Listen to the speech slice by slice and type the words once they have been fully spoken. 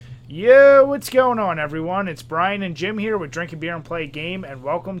Yo, what's going on, everyone? It's Brian and Jim here with Drink a Beer and Play a Game, and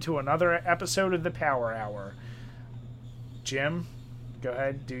welcome to another episode of the Power Hour. Jim, go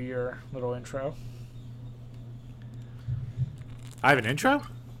ahead, do your little intro. I have an intro?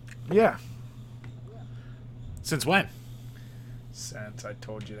 Yeah. Since when? Since I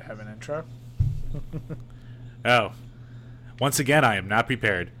told you to have an intro. Oh. Once again, I am not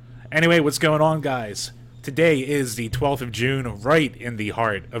prepared. Anyway, what's going on, guys? Today is the 12th of June, right in the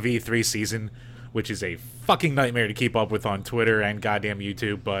heart of E3 season, which is a fucking nightmare to keep up with on Twitter and goddamn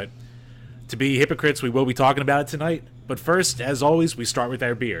YouTube, but to be hypocrites, we will be talking about it tonight. But first, as always, we start with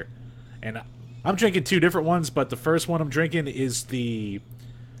our beer. And I'm drinking two different ones, but the first one I'm drinking is the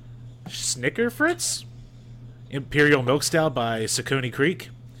Snicker Fritz Imperial Milk Stout by Saucony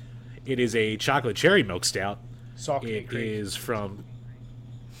Creek. It is a chocolate cherry milk stout. Saucony It is from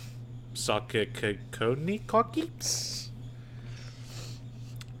Saucony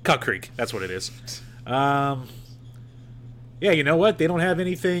Cut Creek. That's what it is. Yeah, you know what? They don't have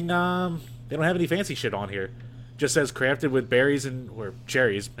anything. They don't have any fancy shit on here. Just says crafted with berries or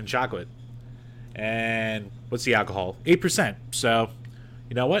cherries and chocolate. And what's the alcohol? 8%. So,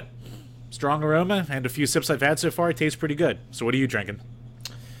 you know what? Strong aroma and a few sips I've had so far. It tastes pretty good. So, what are you drinking?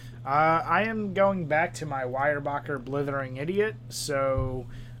 I am going back to my Weyerbacher Blithering Idiot, so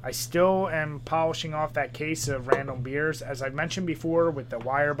I still am polishing off that case of random beers. As I mentioned before with the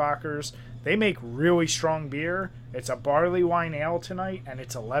Weyerbacher's, they make really strong beer. It's a barley wine ale tonight, and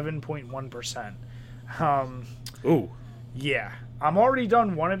it's 11.1%. Ooh. Yeah. I'm already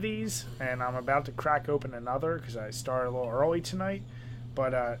done one of these, and I'm about to crack open another because I started a little early tonight.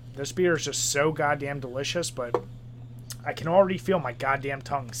 But this beer is just so goddamn delicious, but I can already feel my goddamn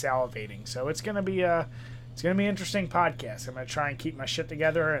tongue salivating. So it's gonna be an interesting podcast. I'm gonna try and keep my shit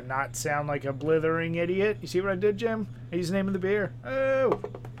together and not sound like a blithering idiot. You see what I did, Jim? I used the name of the beer. Oh.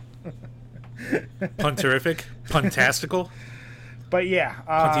 Pun terrific. Puntastical. But yeah.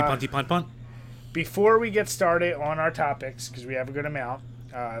 Punty, punt, punt. Before we get started on our topics, because we have a good amount,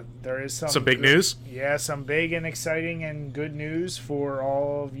 there is some big news. Yeah, some big and exciting and good news for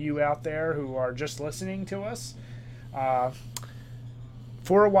all of you out there who are just listening to us.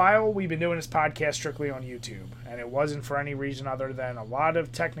 For a while, we've been doing this podcast strictly on YouTube, and it wasn't for any reason other than a lot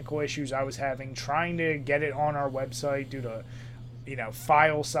of technical issues I was having trying to get it on our website due to,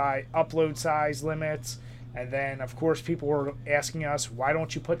 file size, upload size limits. And then, of course, people were asking us, why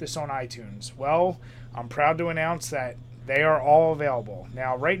don't you put this on iTunes? Well, I'm proud to announce that they are all available.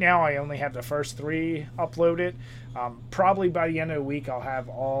 Now, right now, I only have the first 3 uploaded. Probably by the end of the week, I'll have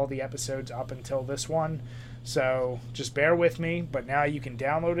all the episodes up until this one. So just bear with me. But now you can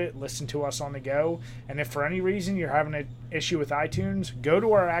download it, listen to us on the go. And if for any reason you're having an issue with iTunes, go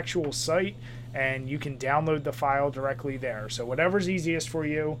to our actual site and you can download the file directly there. So whatever's easiest for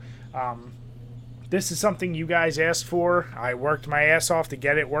you. This is something you guys asked for. I worked my ass off to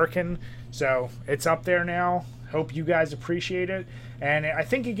get it working. So it's up there now. Hope you guys appreciate it. And I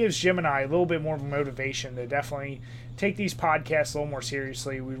think it gives Jim and I a little bit more motivation to definitely take these podcasts a little more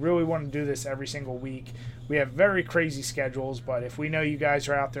seriously. We really want to do this every single week. We have very crazy schedules, but if we know you guys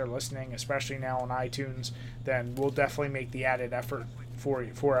are out there listening, especially now on iTunes, then we'll definitely make the added effort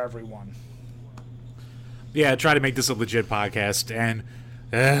for everyone. Yeah, try to make this a legit podcast. And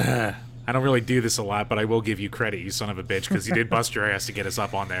I don't really do this a lot, but I will give you credit, you son of a bitch, because you did bust your ass to get us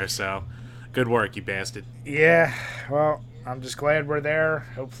up on there. So good work, you bastard. Yeah, well, I'm just glad we're there.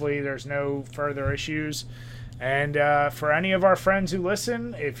 Hopefully there's no further issues. And for any of our friends who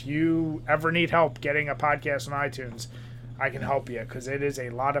listen, if you ever need help getting a podcast on iTunes, I can help you because it is a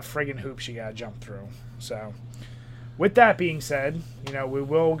lot of friggin' hoops you got to jump through. So with that being said, we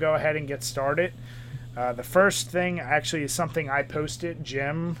will go ahead and get started. The first thing actually is something I posted,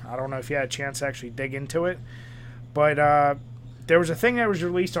 Jim. I don't know if you had a chance to actually dig into it. But there was a thing that was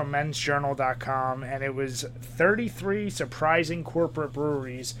released on mensjournal.com, and it was 33 surprising corporate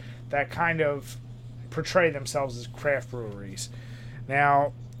breweries that kind of portray themselves as craft breweries.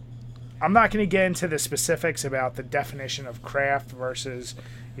 Now, I'm not going to get into the specifics about the definition of craft versus,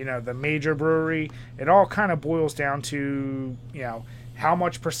 the major brewery. It all kind of boils down to, how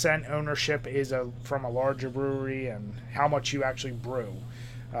much percent ownership is from a larger brewery and how much you actually brew.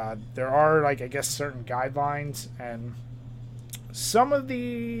 There are, certain guidelines, and some of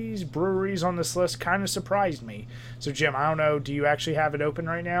these breweries on this list kind of surprised me. So, Jim, I don't know, do you actually have it open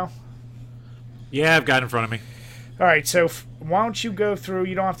right now? Yeah, I've got it in front of me. All right, so why don't you go through,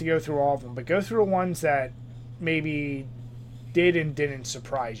 you don't have to go through all of them, but go through the ones that maybe did and didn't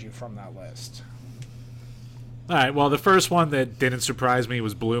surprise you from that list. All right, well, the first one that didn't surprise me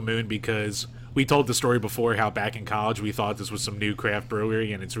was Blue Moon because we told the story before how back in college we thought this was some new craft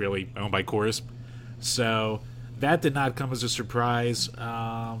brewery and it's really owned by Coors. So that did not come as a surprise.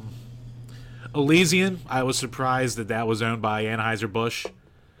 Elysian, I was surprised that was owned by Anheuser-Busch.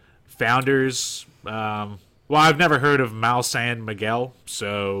 Founders, well, I've never heard of Mal San Miguel,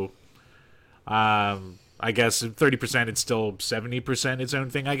 so I guess 30% it's still 70% its own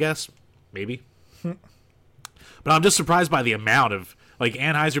thing, I guess. Maybe. But I'm just surprised by the amount of, like,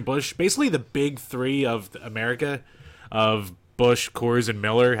 Anheuser-Busch, basically the big three of America, of Busch, Coors, and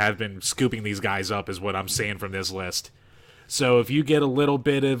Miller, have been scooping these guys up, is what I'm seeing from this list. So if you get a little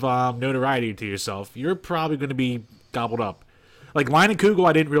bit of notoriety to yourself, you're probably going to be gobbled up. Like, Lion and Kugel,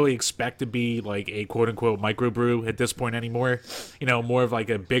 I didn't really expect to be, like, a quote-unquote microbrew at this point anymore. You know, more of, like,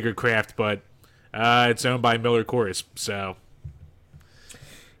 a bigger craft, but it's owned by Miller Coors, so...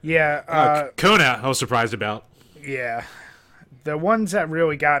 Yeah. Kona, I was surprised about. Yeah. The ones that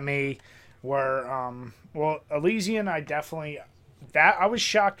really got me were, well, Elysian, I was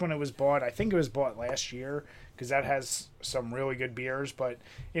shocked when it was bought. I think it was bought last year, because that has some really good beers. But,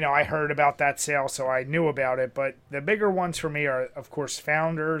 you know, I heard about that sale, so I knew about it. But the bigger ones for me are, of course,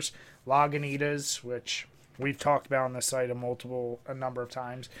 Founders, Lagunitas, which we've talked about on the site a number of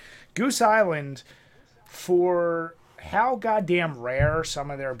times. Goose Island, for how goddamn rare some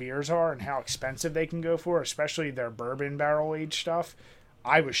of their beers are and how expensive they can go for, especially their bourbon barrel-aged stuff,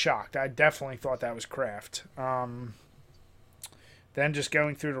 I was shocked. I definitely thought that was craft. Then just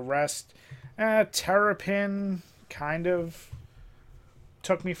going through the rest, Terrapin kind of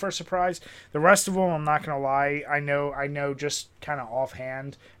took me for a surprise. The rest of them, I'm not going to lie, I know just kind of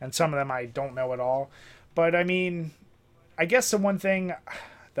offhand, and some of them I don't know at all. But, I mean, I guess the one thing,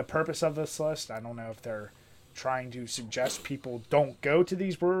 the purpose of this list, I don't know if they're trying to suggest people don't go to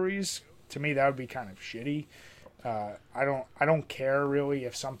these breweries. To me, that would be kind of shitty. I don't care really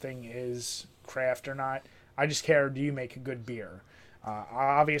if something is craft or not. I just care, do you make a good beer?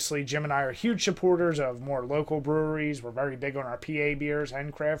 Obviously, Jim and I are huge supporters of more local breweries. We're very big on our PA beers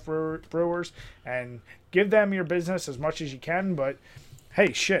and craft brewers, and give them your business as much as you can. But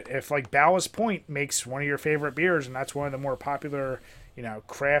hey, shit, if like Ballast Point makes one of your favorite beers, and that's one of the more popular, you know,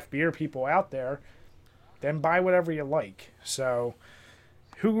 craft beer people out there, then buy whatever you like. So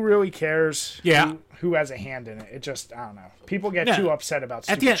who really cares? Yeah. Who has a hand in it? It just, I don't know. People get too upset about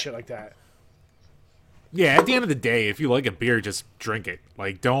stupid shit like that. Yeah, at the end of the day, if you like a beer, just drink it.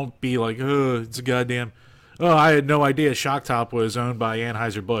 Like, don't be like, oh, it's a goddamn... Oh, I had no idea Shock Top was owned by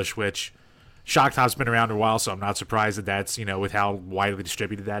Anheuser-Busch, which Shock Top's been around a while, so I'm not surprised that that's, you know, with how widely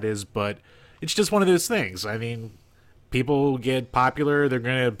distributed that is. But it's just one of those things. I mean, people get popular, they're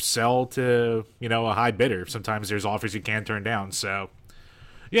going to sell to, you know, a high bidder. Sometimes there's offers you can't turn down. So,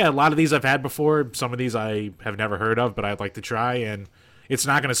 yeah, a lot of these I've had before. Some of these I have never heard of, but I'd like to try, and it's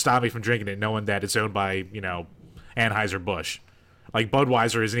not going to stop me from drinking it knowing that it's owned by, you know, Anheuser-Busch. Like,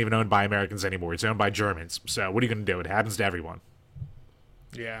 Budweiser isn't even owned by Americans anymore. It's owned by Germans. So what are you going to do? It happens to everyone.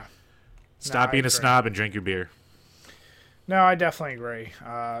 Yeah. Stop being a snob and drink your beer. No, I definitely agree.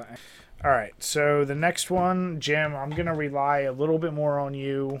 All right, so the next one, Jim, I'm going to rely a little bit more on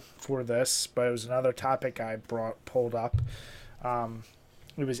you for this, but it was another topic I pulled up.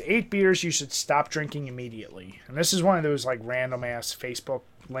 It was 8 beers you should stop drinking immediately. And this is one of those like random ass Facebook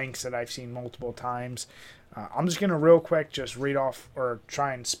links that I've seen multiple times. I'm just going to real quick just read off or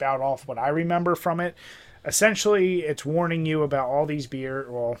try and spout off what I remember from it. Essentially, it's warning you about all these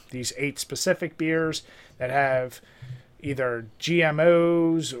these 8 specific beers that have either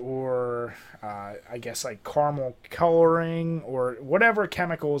GMOs or I guess like caramel coloring or whatever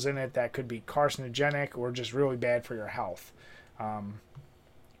chemicals in it that could be carcinogenic or just really bad for your health.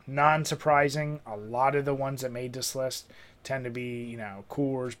 Non-surprising, a lot of the ones that made this list tend to be, you know,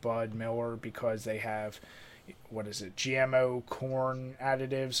 Coors, Bud, Miller, because they have, GMO corn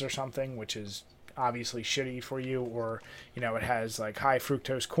additives or something, which is obviously shitty for you, or, you know, it has like high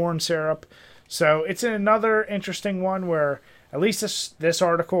fructose corn syrup. So it's another interesting one where at least this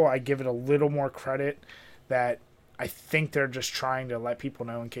article, I give it a little more credit that I think they're just trying to let people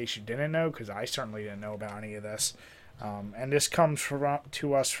know in case you didn't know, because I certainly didn't know about any of this. And this comes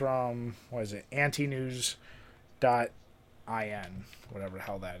to us from, antinews.in, whatever the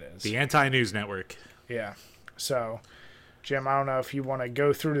hell that is. The Anti-News Network. Yeah. So, Jim, I don't know if you want to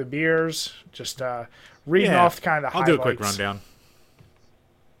go through the beers, just reading off kind of the highlights. I'll do a quick rundown.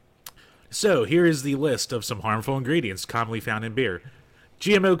 So, here is the list of some harmful ingredients commonly found in beer.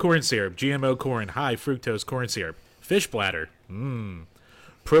 GMO corn syrup, GMO corn, high fructose corn syrup, fish bladder, propylene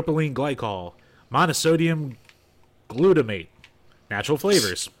glycol, monosodium glutamate, natural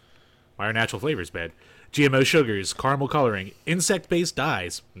flavors. Why are natural flavors bad? GMO sugars, caramel coloring, insect-based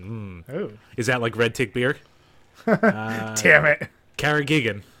dyes. Ooh. Is that like red tick beer? Damn it.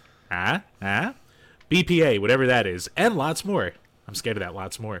 Carrageenan. BPA, whatever that is, and lots more. I'm scared of that,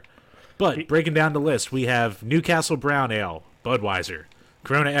 lots more. But breaking down the list, we have Newcastle Brown Ale, Budweiser,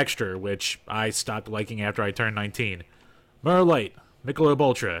 Corona Extra, which I stopped liking after I turned 19, Miller Lite, Michelob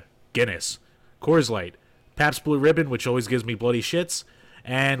Ultra, Guinness, Coors Light, Pabst Blue Ribbon, which always gives me bloody shits,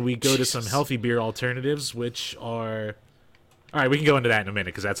 and we go to some healthy beer alternatives, which are... All right, we can go into that in a minute,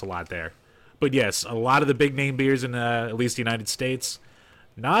 because that's a lot there. But yes, a lot of the big name beers in at least the United States.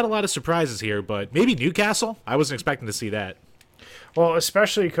 Not a lot of surprises here, but maybe Newcastle? I wasn't expecting to see that. Well,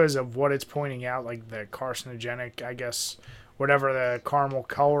 especially because of what it's pointing out, like the carcinogenic, I guess, whatever the caramel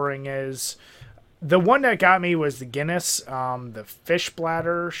coloring is. The one that got me was the Guinness, the fish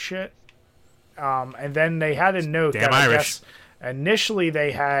bladder shit. And then they had a note Damn that Irish. I guess initially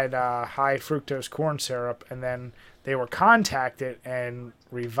they had high fructose corn syrup, and then they were contacted and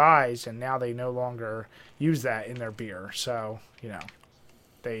revised, and now they no longer use that in their beer. So, you know,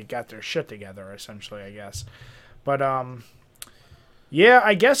 they got their shit together, essentially, I guess. But, yeah,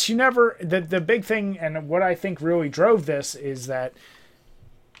 I guess you never... The big thing, and what I think really drove this, is that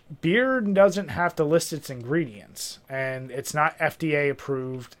beer doesn't have to list its ingredients, and it's not FDA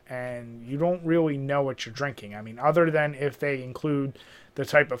approved, and you don't really know what you're drinking. I mean, other than if they include the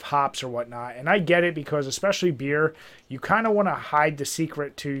type of hops or whatnot. And I get it, because especially beer, you kind of want to hide the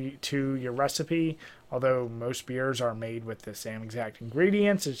secret to your recipe. Although most beers are made with the same exact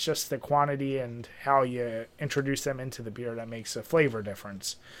ingredients, it's just the quantity and how you introduce them into the beer that makes a flavor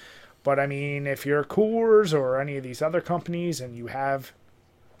difference. But I mean, if you're Coors or any of these other companies and you have,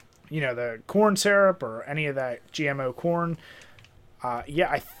 you know, the corn syrup or any of that GMO corn,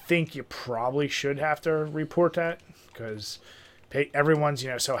 yeah, I think you probably should have to report that, because everyone's, you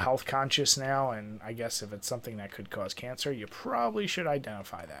know, so health conscious now, and I guess if it's something that could cause cancer, you probably should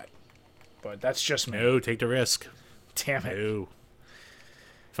identify that. But that's just me. No, take the risk. Damn it. No.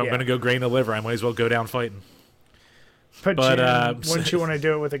 If I'm going to go grain the liver, I might as well go down fighting. But Jim, wouldn't you want to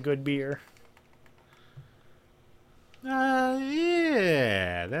do it with a good beer?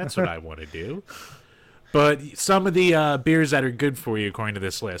 Yeah, that's what I want to do. But some of the beers that are good for you, according to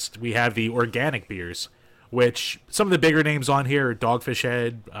this list, we have the organic beers, which some of the bigger names on here are Dogfish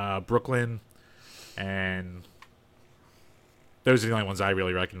Head, Brooklyn, and those are the only ones I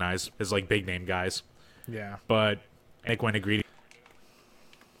really recognize as like big name guys. Yeah. But equine ingredients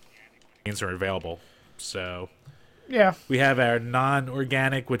are available. So yeah, we have our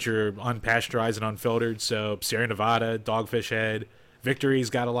non-organic, which are unpasteurized and unfiltered. So Sierra Nevada, Dogfish Head,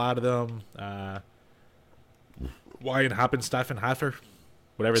 Victory's got a lot of them. Wyan Hoppensteiffenhofer,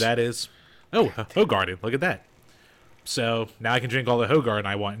 whatever that is. Oh, Hoegaarden, look at that. So now I can drink all the Hoegaarden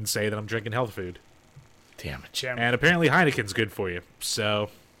I want and say that I'm drinking health food. Damn it, Jim. And apparently Heineken's good for you.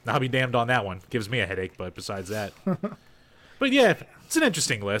 So I'll be damned on that one. Gives me a headache, but besides that. But yeah, it's an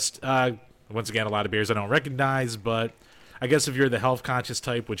interesting list. Once again, a lot of beers I don't recognize, but I guess if you're the health conscious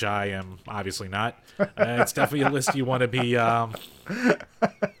type, which I am obviously not, it's definitely a list you want to be...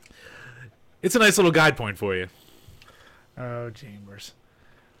 it's a nice little guide point for you. Oh, Chambers.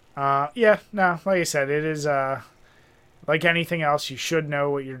 Yeah, no, like I said, it is like anything else. You should know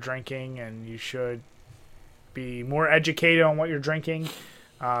what you're drinking, and you should be more educated on what you're drinking.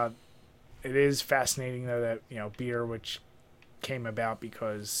 It is fascinating, though, that, you know, beer, which came about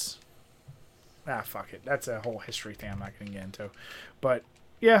because... fuck it. That's a whole history thing I'm not going to get into. But,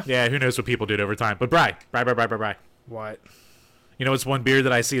 yeah. Yeah, who knows what people did over time. But Bri. What? You know what's one beer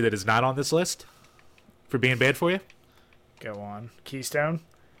that I see that is not on this list for being bad for you? Go on. Keystone?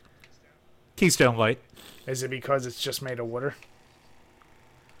 Keystone Light. Is it because it's just made of water?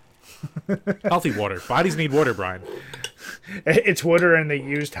 Healthy water. Bodies need water, Brian. It's water and they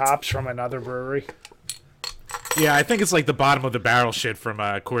used hops from another brewery. Yeah, I think it's like the bottom of the barrel shit from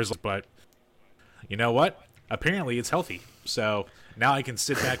Coors Light, but you know what? Apparently it's healthy. So now I can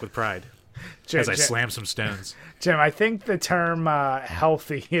sit back with pride as I slam some stones. Jim, I think the term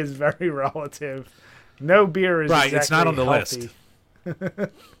healthy is very relative. No beer is right, exactly it's not on the healthy.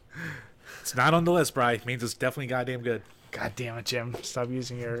 list. It's not on the list, Bri. It means it's definitely goddamn good. God damn it, Jim. Stop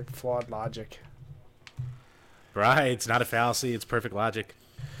using your flawed logic. Right, it's not a fallacy. It's perfect logic.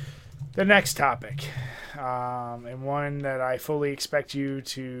 The next topic, and one that I fully expect you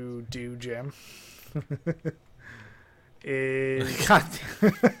to do, Jim, is... God.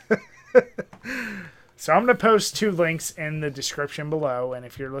 So I'm going to post 2 links in the description below, and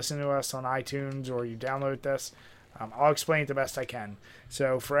if you're listening to us on iTunes or you download this, I'll explain it the best I can.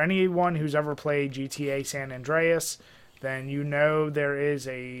 So for anyone who's ever played GTA San Andreas, then you know there is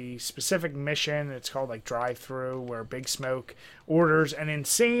a specific mission. It's called like drive-through, where Big Smoke orders an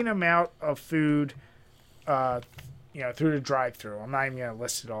insane amount of food, through the drive-through. I'm not even gonna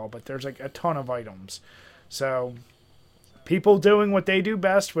list it all, but there's like a ton of items. So people doing what they do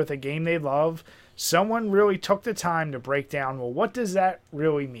best with a game they love. Someone really took the time to break down, well, what does that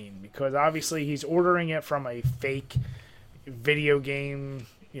really mean? Because obviously he's ordering it from a fake video game,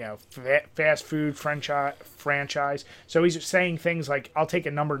 fast food franchise. So he's saying things like, I'll take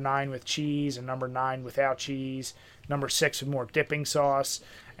a number 9 with cheese, a number 9 without cheese, number 6 with more dipping sauce.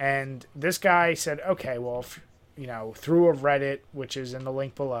 And this guy said, okay, well, through a Reddit, which is in the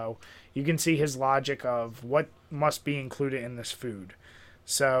link below, you can see his logic of what must be included in this food.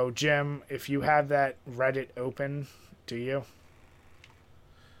 So, Jim, if you have that Reddit open, do you?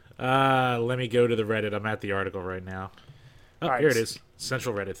 Let me go to the Reddit. I'm at the article right now. Oh, right. Here it is.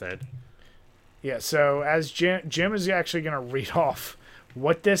 Central Reddit thread. Yeah, so as Jim is actually going to read off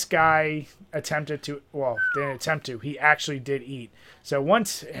what this guy attempted to, well, didn't attempt to, he actually did eat. So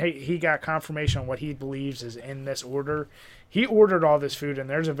once he got confirmation on what he believes is in this order, he ordered all this food, and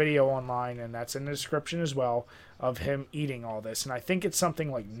there's a video online, and that's in the description as well, of him eating all this. And I think it's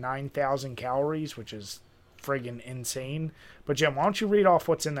something like 9,000 calories, which is friggin' insane. But Jim, why don't you read off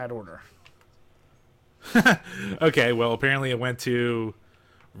what's in that order? Okay, well, apparently it went to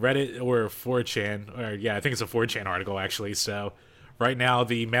Reddit or 4chan, or yeah, I think it's a 4chan article, actually. So right now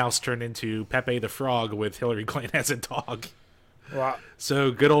the mouse turned into Pepe the Frog with Hillary Clinton as a dog. Well,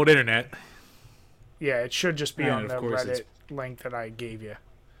 so good old internet. Yeah, it should just be on the Reddit link that I gave you.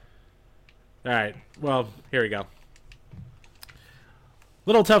 All right, well, here we go.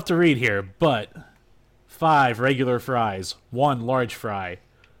 Little tough to read here, but 5 regular fries, 1 large fry,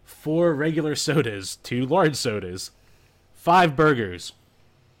 4 regular sodas, 2 large sodas, 5 burgers,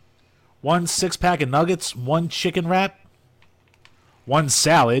 1 6-pack of nuggets, 1 chicken wrap, 1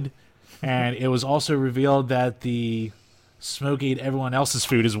 salad, and it was also revealed that the Smoke ate everyone else's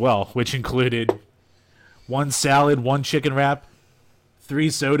food as well, which included 1 salad, 1 chicken wrap,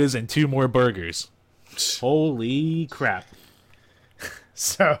 3 sodas, and 2 more burgers. Holy crap.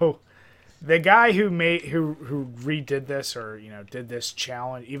 So the guy who redid this, or did this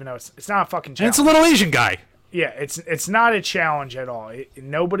challenge, even though it's not a fucking challenge. And it's a little Asian guy. Yeah, it's not a challenge at all.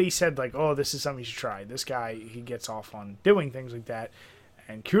 Nobody said like, oh, this is something you should try. This guy, he gets off on doing things like that.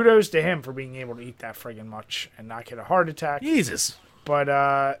 And kudos to him for being able to eat that friggin' much and not get a heart attack. Jesus. But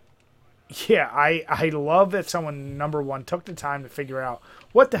yeah, I love that someone, number one, took the time to figure out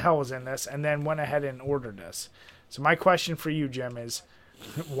what the hell was in this and then went ahead and ordered this. So my question for you, Jim, is,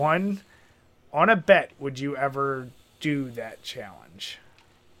 1, on a bet, would you ever do that challenge?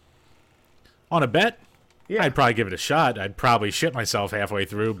 On a bet? Yeah. I'd probably give it a shot. I'd probably shit myself halfway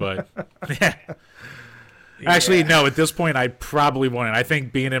through, but yeah. Actually, no, at this point, I probably wouldn't. I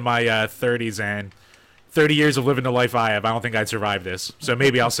think being in my 30s and 30 years of living the life I have, I don't think I'd survive this. So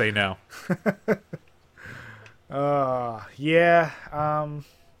maybe I'll say no. Yeah.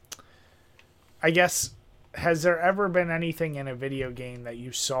 I guess, has there ever been anything in a video game that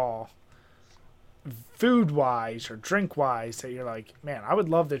you saw food-wise or drink-wise that you're like, man, I would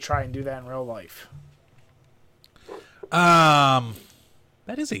love to try and do that in real life?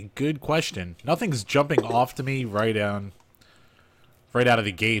 That is a good question. Nothing's jumping off to me right out of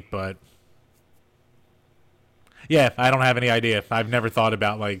the gate, but yeah, I don't have any idea. I've never thought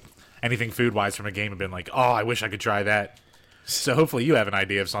about like anything food-wise from a game and been like, oh, I wish I could try that. So hopefully you have an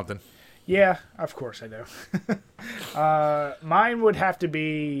idea of something. Yeah, of course I do. Mine would have to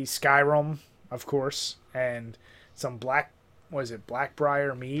be Skyrim, of course, and some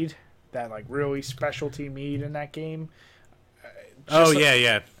Blackbriar mead, that like really specialty mead in that game.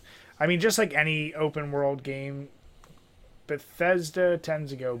 Yeah. I mean, just like any open world game, Bethesda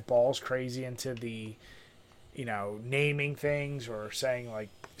tends to go balls crazy into the, naming things or saying like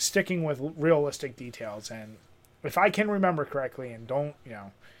sticking with realistic details. And if I can remember correctly, and don't,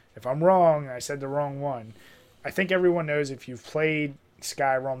 if I'm wrong, I said the wrong one, I think everyone knows if you've played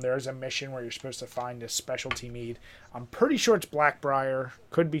Skyrim, there's a mission where you're supposed to find a specialty mead. I'm pretty sure it's Blackbriar.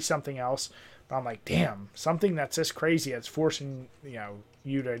 Could be something else. But I'm like, damn, something that's this crazy that's forcing,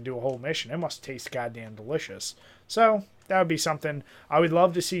 you to do a whole mission. It must taste goddamn delicious. So that would be something. I would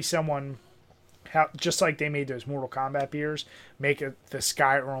love to see someone, just like they made those Mortal Kombat beers, make it the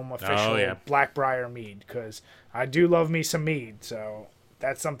Skyrim official Blackbriar mead. Because I do love me some mead. So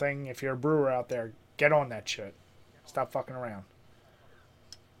that's something, if you're a brewer out there, get on that shit. Stop fucking around.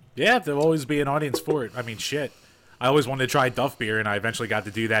 Yeah, there'll always be an audience for it. I mean, shit. I always wanted to try Duff beer, and I eventually got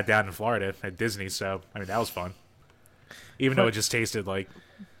to do that down in Florida at Disney, so, I mean, that was fun. Even though it just tasted like,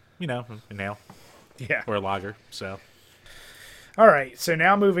 a nail. Yeah. Or a lager, so. All right, so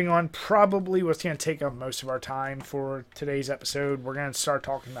now moving on, probably what's going to take up most of our time for today's episode, we're going to start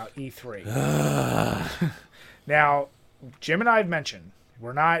talking about E3. Now, Jim and I have mentioned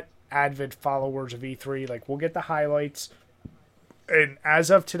we're not avid followers of E3. Like, we'll get the highlights. And as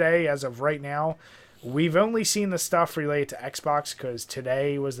of today, as of right now, we've only seen the stuff related to Xbox because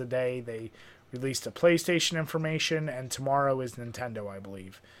today was the day they released the PlayStation information, and tomorrow is Nintendo, I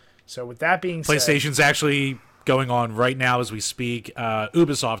believe. So with that being said... PlayStation's actually going on right now as we speak.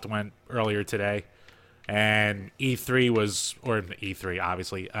 Ubisoft went earlier today, and E3 was... Or E3,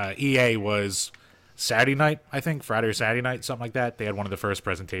 obviously. EA was Saturday night, I think. Friday or Saturday night, something like that. They had one of the first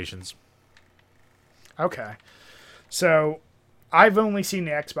presentations. Okay. So, I've only seen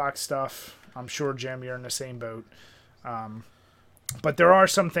the Xbox stuff. I'm sure, Jim, you're in the same boat. But there are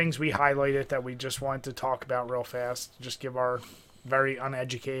some things we highlighted that we just wanted to talk about real fast. Just give our very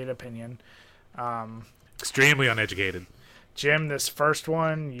uneducated opinion. Extremely uneducated. Jim, this first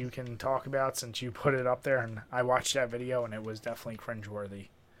one you can talk about since you put it up there, and I watched that video, and it was definitely cringeworthy.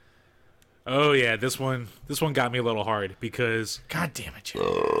 Oh, yeah, this one got me a little hard because... God damn it, Jim.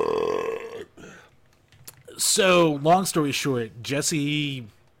 So, long story short, Jesse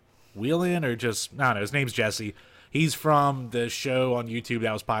Whelan, or just... I don't know, his name's Jesse. He's from the show on YouTube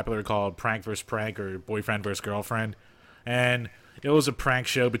that was popular called Prank vs. Prank, or Boyfriend vs. Girlfriend. And it was a prank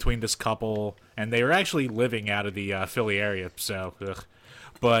show between this couple, and they were actually living out of the Philly area, so... Ugh.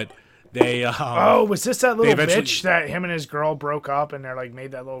 But they... oh, was this that little bitch that him and his girl broke up, and they're like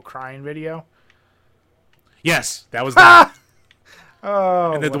made that little crying video? Yes, that was that.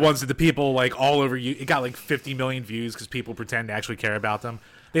 Oh, and then the ones that the people, like, all over you... It got, like, 50 million views because people pretend to actually care about them.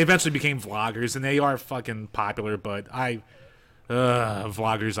 They eventually became vloggers, and they are fucking popular, but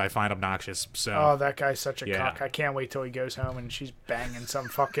vloggers I find obnoxious, so... Oh, that guy's such a cock. I can't wait till he goes home and she's banging some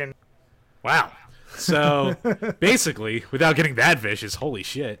fucking... Wow. So, basically, without getting that vicious, holy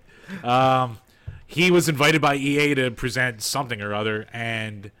shit, he was invited by EA to present something or other,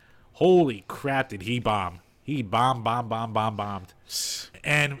 and holy crap did he bomb. He bombed.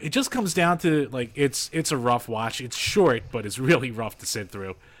 And it just comes down to, like, it's a rough watch. It's short, but it's really rough to sit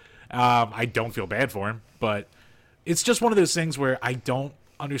through. I don't feel bad for him, but it's just one of those things where I don't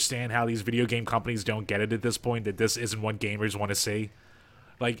understand how these video game companies don't get it at this point, that this isn't what gamers want to see.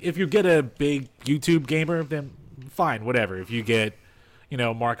 Like, if you get a big YouTube gamer, then fine, whatever. If you get,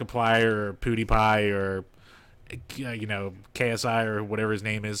 Markiplier or PewDiePie or, KSI or whatever his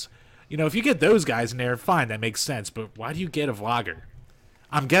name is, if you get those guys in there, fine, that makes sense. But why do you get a vlogger?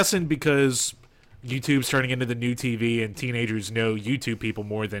 I'm guessing because YouTube's turning into the new TV and teenagers know YouTube people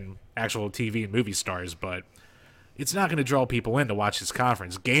more than actual TV and movie stars, but it's not going to draw people in to watch this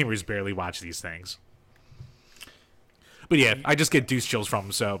conference. Gamers barely watch these things. But yeah, I just get deuce chills from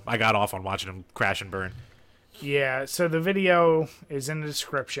them, so I got off on watching them crash and burn. Yeah, so the video is in the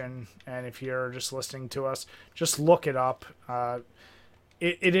description, and if you're just listening to us, just look it up.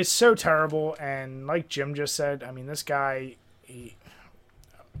 It is so terrible, and like Jim just said, I mean, this guy,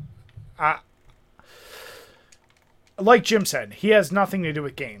 like Jim said, he has nothing to do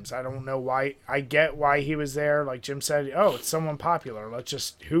with games. I don't know why. I get why he was there. Like Jim said, oh, it's someone popular.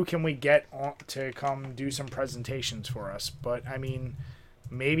 Who can we get on to come do some presentations for us? But, I mean,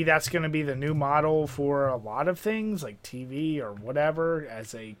 maybe that's going to be the new model for a lot of things, like TV or whatever,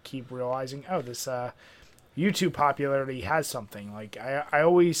 as they keep realizing, oh, this YouTube popularity has something. Like, I'm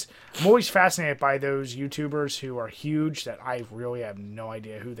always fascinated by those YouTubers who are huge that I really have no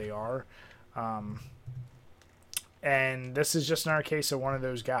idea who they are. And this is just another case of one of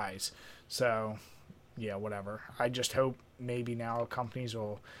those guys. So, yeah, whatever. I just hope maybe now companies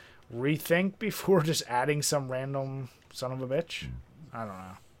will rethink before just adding some random son of a bitch. I don't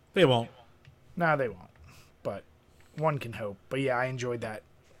know. They won't. No, they won't. But one can hope. But yeah, I enjoyed that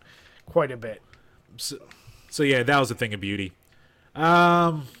quite a bit. So yeah, that was a thing of beauty.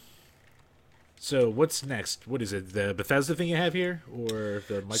 So what's next? What is it? The Bethesda thing you have here, or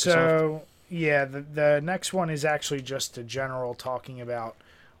the Microsoft? So yeah, the next one is actually just a general talking about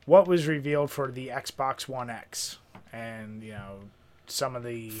what was revealed for the Xbox One X, and some of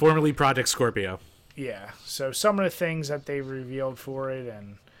the formerly Project Scorpio. Yeah, so some of the things that they revealed for it,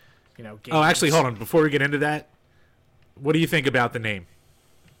 and games. Oh, actually, hold on. Before we get into that, what do you think about the name?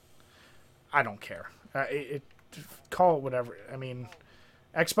 I don't care. Call it whatever. I mean,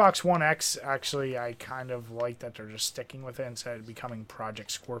 Xbox One X, actually, I kind of like that they're just sticking with it instead of becoming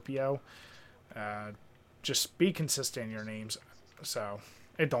Project Scorpio. Just be consistent in your names, so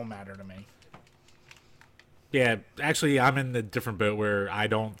it don't matter to me. Yeah, actually, I'm in the different boat where I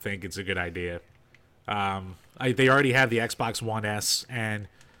don't think it's a good idea. They already have the Xbox One S, and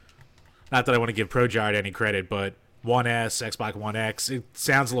not that I want to give ProJard any credit, but One S, Xbox One X, it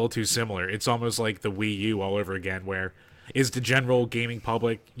sounds a little too similar. It's almost like the Wii U all over again, where is the general gaming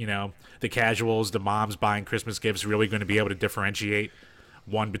public, the casuals, the moms buying Christmas gifts, really going to be able to differentiate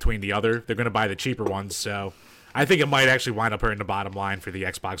one between the other? They're going to buy the cheaper ones, so I think it might actually wind up hurting the bottom line for the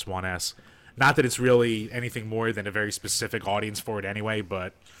Xbox One S. Not that it's really anything more than a very specific audience for it anyway,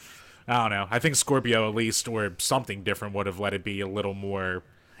 but I don't know. I think Scorpio at least, or something different, would have let it be a little more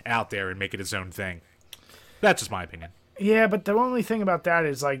out there and make it its own thing. That's just my opinion. Yeah, but the only thing about that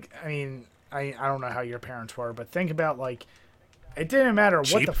is, like, I don't know how your parents were, but think about, like, it didn't matter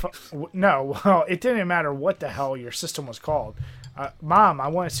Cheap? No, well, it didn't matter what the hell your system was called. Mom, I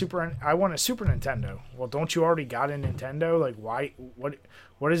want a Super Nintendo. Well, don't you already got a Nintendo? Like, why?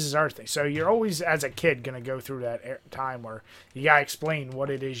 What is this other thing? So you're always, as a kid, gonna go through that time where you gotta explain what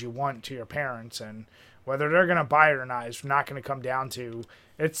it is you want to your parents, and whether they're gonna buy it or not is not gonna come down to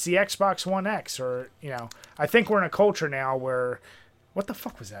it's the Xbox One X, or I think we're in a culture now where, what the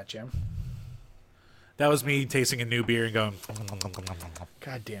fuck was that, Jim? That was me tasting a new beer and going,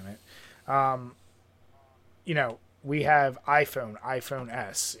 God damn it. We have iPhone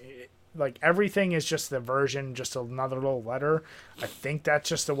S. Like, everything is just the version, just another little letter. I think that's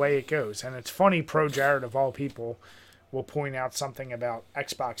just the way it goes. And it's funny, Pro Jared, of all people, will point out something about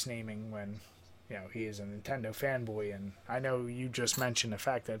Xbox naming when, he is a Nintendo fanboy. And I know you just mentioned the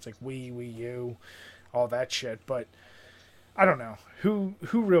fact that it's like Wii U, all that shit. But I don't know. Who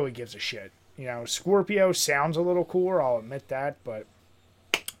really gives a shit? Scorpio sounds a little cooler, I'll admit that, but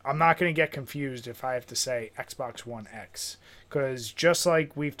I'm not going to get confused if I have to say Xbox One X. Because just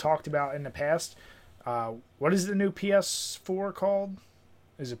like we've talked about in the past, what is the new PS4 called?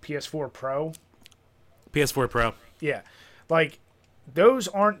 Is it PS4 Pro? PS4 Pro. Yeah. Like, those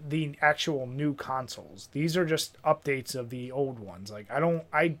aren't the actual new consoles. These are just updates of the old ones. Like,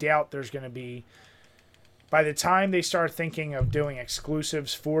 I doubt there's going to be, by the time they start thinking of doing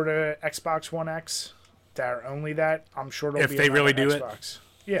exclusives for the Xbox One X that are only that, I'm sure it'll If be they really do Xbox.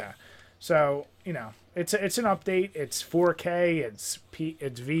 Yeah. So, it's an update. It's 4K. It's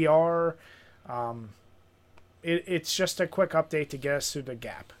VR. It's just a quick update to get us through the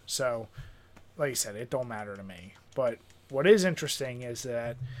gap. So, like I said, it don't matter to me. But what is interesting is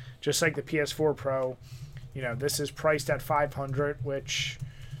that just like the PS4 Pro, this is priced at $500, which,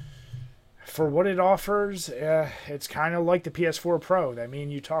 for what it offers, it's kind of like the PS4 Pro that me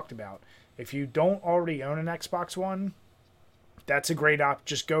and you talked about. If you don't already own an Xbox One, that's a great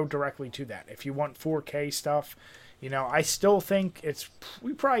just go directly to that. If you want 4K stuff, I still think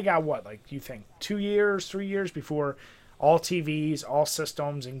we probably got you think 2 years, 3 years before all TVs, all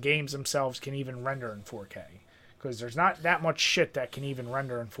systems, and games themselves can even render in 4K. Because there's not that much shit that can even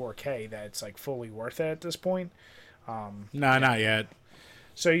render in 4K that it's like fully worth it at this point. No, not yet.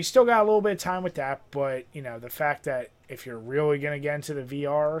 So you still got a little bit of time with that, but the fact that if you're really gonna get into the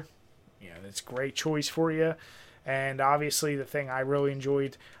VR, that's a great choice for you. And obviously the thing I really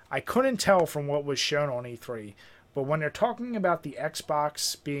enjoyed, I couldn't tell from what was shown on E3, but when they're talking about the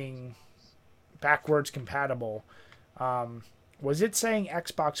Xbox being backwards compatible, was it saying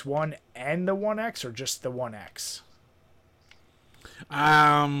Xbox One and the One X, or just the One X?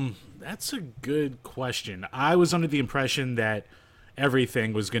 That's a good question. I was under the impression that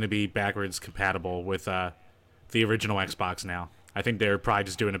everything was going to be backwards compatible with the original Xbox now. I think they're probably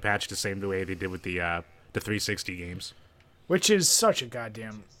just doing a patch the same way they did with the 360 games. Which is such a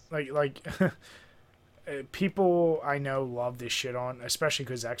goddamn... Like people I know love this shit on, especially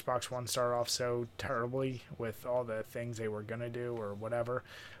because Xbox One started off so terribly with all the things they were going to do or whatever.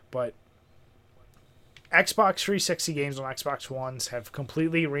 But Xbox 360 games on Xbox Ones have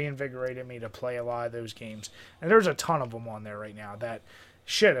completely reinvigorated me to play a lot of those games. And there's a ton of them on there right now that,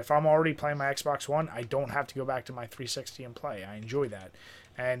 shit, if I'm already playing my Xbox One, I don't have to go back to my 360 and play. I enjoy that.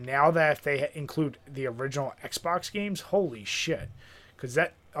 And now that they include the original Xbox games, holy shit. Because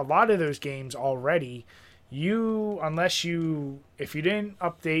a lot of those games already, if you didn't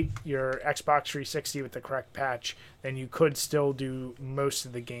update your Xbox 360 with the correct patch, then you could still do most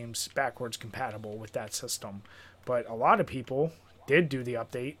of the games backwards compatible with that system. But a lot of people did do the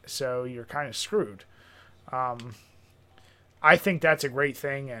update, so you're kind of screwed. I think that's a great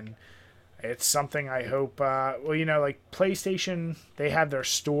thing, and it's something I hope... like PlayStation, they have their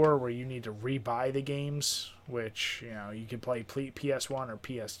store where you need to rebuy the games, which, you can play PS1 or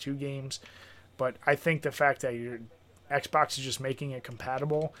PS2 games. But I think the fact that your Xbox is just making it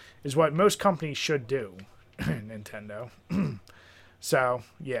compatible is what most companies should do. Nintendo. So,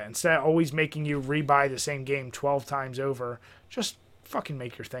 yeah, instead of always making you rebuy the same game 12 times over, just fucking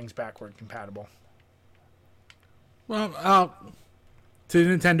make your things backward compatible. Well, to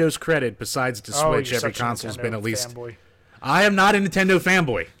Nintendo's credit, besides the Oh, Switch, you're every such a console's been Nintendo at least. fanboy. I am not a Nintendo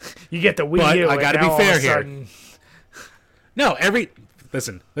fanboy. You get the Wii But U, I and gotta be now all fair of a here. sudden, No,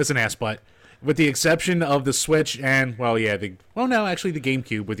 listen, ass butt. With the exception of the Switch and the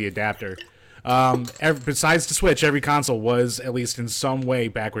GameCube with the adapter. Besides the Switch, every console was at least in some way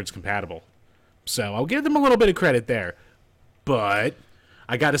backwards compatible. So I'll give them a little bit of credit there. But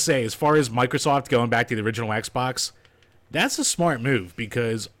I gotta say, as far as Microsoft going back to the original Xbox, that's a smart move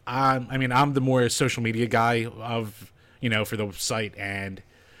because I'm the more social media guy of for the site, and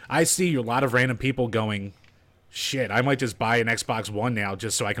I see a lot of random people going, shit, I might just buy an Xbox One now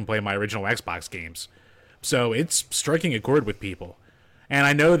just so I can play my original Xbox games. So it's striking a chord with people. And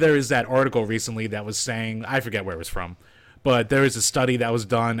I know there is that article recently that was saying, I forget where it was from, but there is a study that was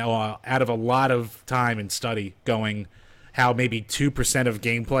done out of a lot of time and study going how maybe 2% of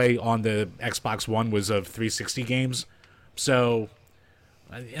gameplay on the Xbox One was of 360 games. So,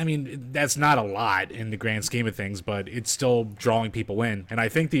 I mean, that's not a lot in the grand scheme of things, but it's still drawing people in. And I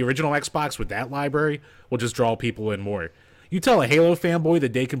think the original Xbox with that library will just draw people in more. You tell a Halo fanboy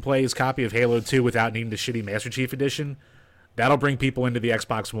that they can play his copy of Halo 2 without needing the shitty Master Chief Edition, that'll bring people into the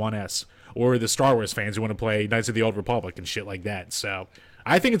Xbox One S. Or the Star Wars fans who want to play Knights of the Old Republic and shit like that. So,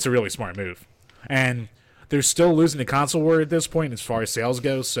 I think it's a really smart move. And they're still losing the console war at this point as far as sales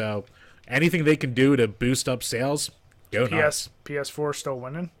go, so anything they can do to boost up sales, go nuts. PS4 still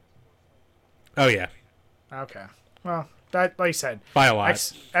winning? Oh, yeah. Okay. Well, that, like I said, by a lot.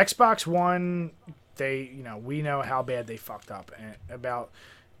 Xbox One, we know how bad they fucked up about,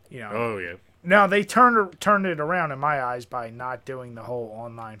 Oh, yeah. Now, they turned it around in my eyes by not doing the whole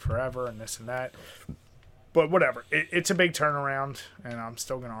online forever and this and that. But whatever. It's a big turnaround, and I'm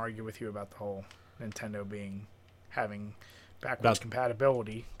still going to argue with you about the whole Nintendo having backwards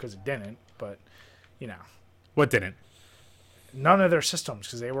compatibility, because it didn't. But, What didn't? None of their systems,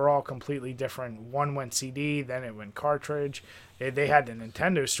 because they were all completely different. One went CD, then it went cartridge. They had the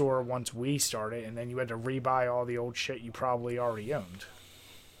Nintendo store once Wii started, and then you had to rebuy all the old shit you probably already owned.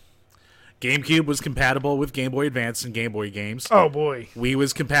 GameCube was compatible with Game Boy Advance and Game Boy games. Oh, boy. Wii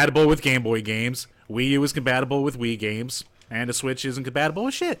was compatible with Game Boy games. Wii U was compatible with Wii games. And the Switch isn't compatible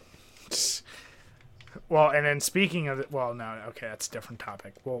with shit. Well, and then speaking of it, well, no, okay, that's a different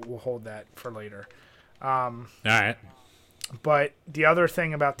topic. We'll hold that for later. All right. But the other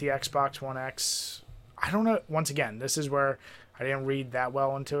thing about the Xbox One X, I don't know. Once again, this is where I didn't read that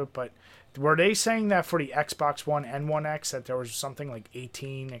well into it, but were they saying that for the Xbox One and One X that there was something like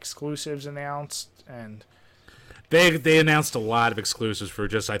 18 exclusives announced? And they announced a lot of exclusives for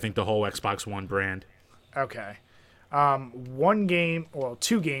just, I think, the whole Xbox One brand. Okay.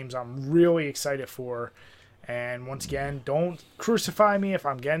 Two games I'm really excited for. And once again, don't crucify me if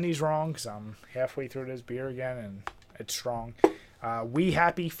I'm getting these wrong, because I'm halfway through this beer again and it's strong. We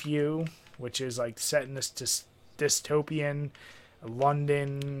Happy Few, which is like set in this dystopian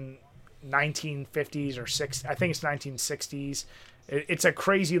London 1950s or I think it's 1960s. It's a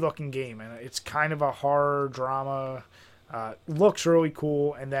crazy looking game, and it's kind of a horror drama. Looks really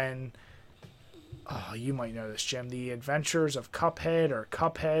cool. And then, you might know this, Jim, The Adventures of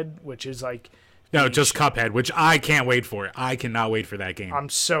Cuphead, which is like... No, just Cuphead, which I can't wait for. I cannot wait for that game. I'm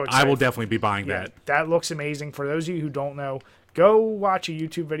so excited. I will definitely be buying that. That looks amazing. For those of you who don't know, go watch a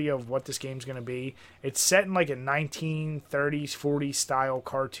YouTube video of what this game's going to be. It's set in like a 1930s, 40s style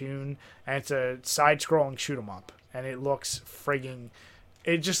cartoon, and it's a side-scrolling shoot-'em-up. And it looks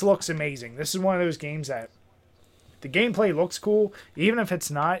it just looks amazing. This is one of those games that the gameplay looks cool. Even if it's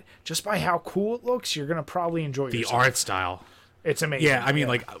not, just by how cool it looks, you're going to probably enjoy it. The art style. It's amazing. Yeah, I mean,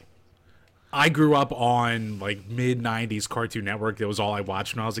 like... I grew up on like mid-90s Cartoon Network. That was all I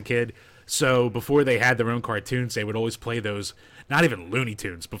watched when I was a kid. So before they had their own cartoons, they would always play those, not even Looney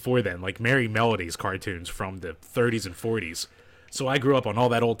Tunes before then, like Merry Melodies cartoons from the 30s and 40s. So I grew up on all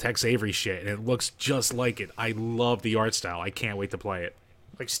that old Tex Avery shit, and it looks just like it. I love the art style. I can't wait to play it.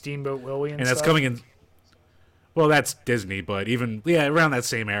 Like Steamboat Willie and that's stuff? coming in... Well, that's Disney, but even, around that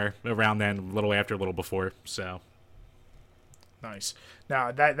same era. Around then, a little after, a little before, so... Nice.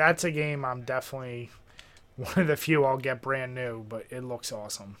 Now, that's a game I'm definitely one of the few I'll get brand new, but it looks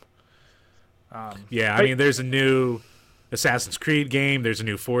awesome. I mean, there's a new Assassin's Creed game. There's a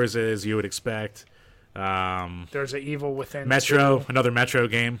new Forza, as you would expect. There's an Evil Within Metro, 2. Another Metro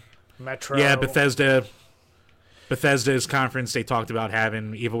game. Metro. Yeah, Bethesda's conference, they talked about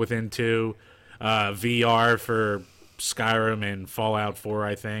having Evil Within 2, VR for Skyrim and Fallout 4,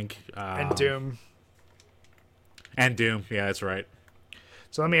 I think. And Doom. And Doom, yeah, that's right.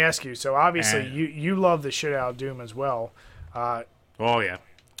 So let me ask you. So obviously you love the shit out of Doom as well. Oh yeah.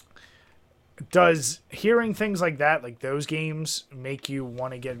 does hearing things like that, like those games, make you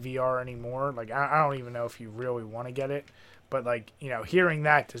want to get VR anymore? Like, I don't even know if you really want to get it, but like, hearing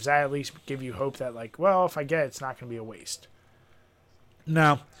that, does that at least give you hope that like, well, if I get it, it's not going to be a waste?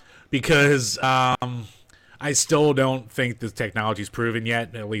 No, because I still don't think the technology's proven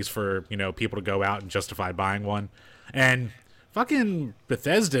yet, at least for, people to go out and justify buying one. And fucking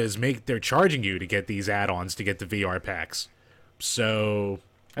they're charging you to get these add-ons to get the VR packs. So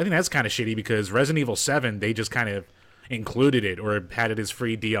I think that's kind of shitty because Resident Evil 7, they just kind of included it or had it as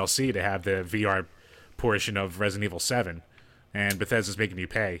free DLC to have the VR portion of Resident Evil 7. And Bethesda's making you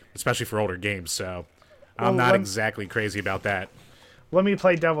pay, especially for older games. So I'm not exactly crazy about that. Let me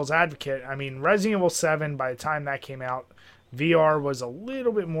play devil's advocate. I mean, Resident Evil 7, by the time that came out, VR was a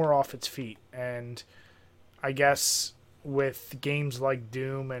little bit more off its feet. And I guess with games like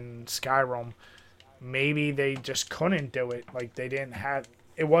Doom and Skyrim, maybe they just couldn't do it. Like, they didn't have...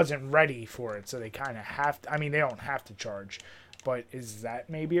 It wasn't ready for it, so they kind of have to... I mean, they don't have to charge. But is that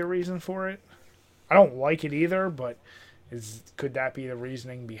maybe a reason for it? I don't like it either, but could that be the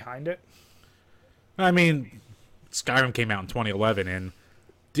reasoning behind it? I mean... Skyrim came out in 2011, and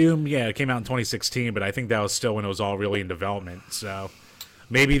Doom, yeah, it came out in 2016, but I think that was still when it was all really in development, so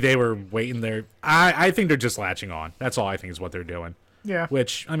maybe they were waiting there. I think they're just latching on. That's all I think is what they're doing. Yeah.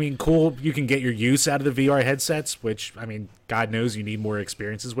 Which, I mean, cool, you can get your use out of the VR headsets, which, I mean, God knows you need more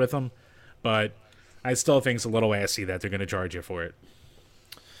experiences with them, but I still think it's a little assy that they're going to charge you for it.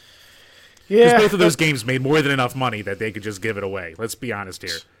 Yeah. Because both of those games made more than enough money that they could just give it away. Let's be honest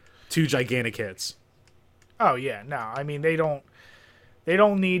here. 2 gigantic hits. Oh yeah, no. I mean they don't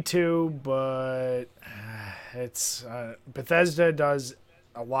need to, but it's Bethesda does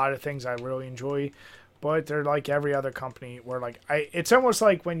a lot of things I really enjoy, but they're like every other company where like it's almost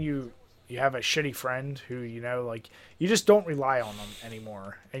like when you have a shitty friend who like you just don't rely on them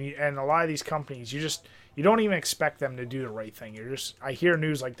anymore, and a lot of these companies you don't even expect them to do the right thing. I hear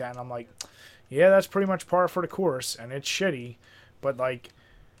news like that and I'm like, yeah, that's pretty much par for the course, and it's shitty, but like.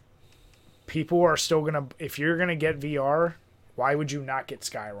 People are still going to... If you're going to get VR, why would you not get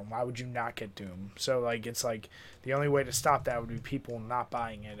Skyrim? Why would you not get Doom? So, like, it's like the only way to stop that would be people not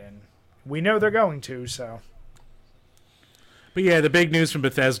buying it. And we know they're going to, so... But yeah, the big news from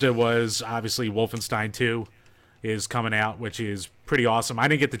Bethesda was obviously Wolfenstein 2 is coming out, which is pretty awesome. I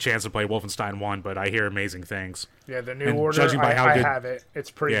didn't get the chance to play Wolfenstein 1, but I hear amazing things. Yeah, the New Order, I have it.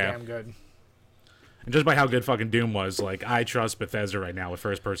 It's pretty damn good. And just by how good fucking Doom was, like, I trust Bethesda right now with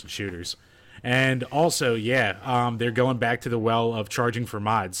first-person shooters. And also, yeah, they're going back to the well of charging for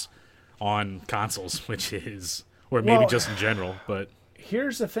mods on consoles, which is, or maybe just in general. But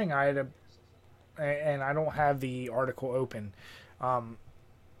here's the thing: and I don't have the article open.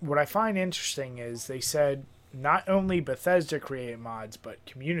 What I find interesting is they said not only Bethesda created mods, but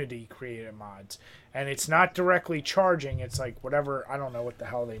community created mods, and it's not directly charging. It's like whatever, I don't know what the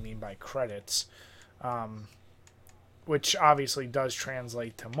hell they mean by credits. Which obviously does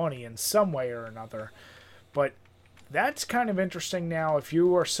translate to money in some way or another. But that's kind of interesting now. If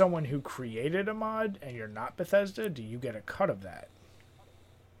you are someone who created a mod and you're not Bethesda, do you get a cut of that?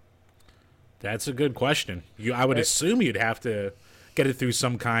 That's a good question. I would assume you'd have to get it through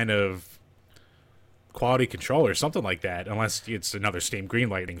some kind of quality control or something like that, unless it's another Steam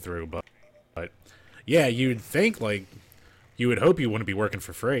greenlighting through. But yeah, you'd think, like, you would hope you wouldn't be working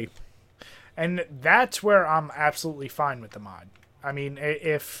for free. And that's where I'm absolutely fine with the mod. I mean,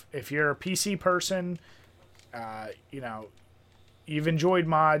 if you're a PC person, you've enjoyed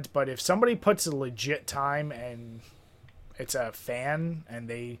mods, but if somebody puts a legit time and it's a fan and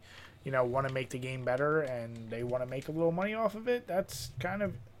they, want to make the game better and they want to make a little money off of it, that's kind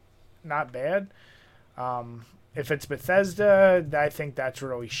of not bad. If it's Bethesda, I think that's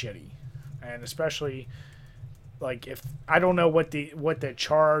really shitty. And especially... Like, if I don't know what the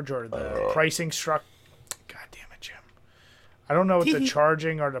charge or the pricing structure... God damn it, Jim. I don't know what the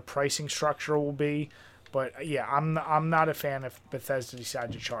charging or the pricing structure will be. But, yeah, I'm not a fan if Bethesda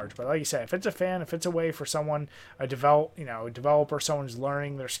decides to charge. But like you said, if it's a way for someone, a developer, someone who's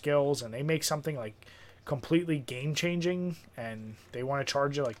learning their skills, and they make something, like, completely game-changing, and they want to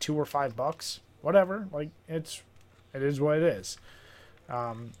charge you, like, $2 or $5, whatever. Like, it is what it is.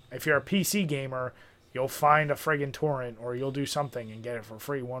 If you're a PC gamer... You'll find a friggin' torrent or you'll do something and get it for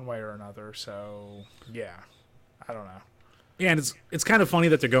free one way or another. So, yeah. I don't know. Yeah, and it's kind of funny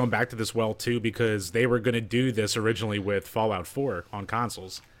that they're going back to this well, too, because they were going to do this originally with Fallout 4 on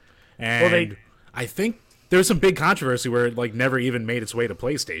consoles. And I think there's some big controversy where it, like, never even made its way to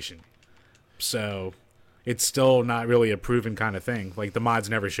PlayStation. So, it's still not really a proven kind of thing. Like, the mods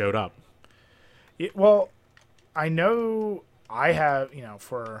never showed up. Well, I know I have,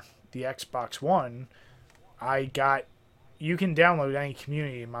 for the Xbox One, you can download any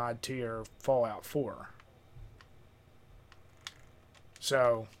community mod to your Fallout 4.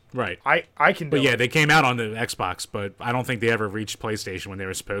 So Right. I can do But yeah, it. they came out on the Xbox, but I don't think they ever reached PlayStation when they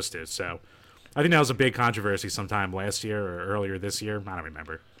were supposed to. So I think that was a big controversy sometime last year or earlier this year. I don't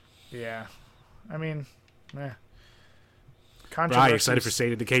remember. Yeah. I mean, Right, controversy. you excited for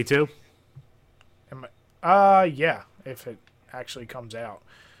State of Decay 2? Yeah, if it actually comes out.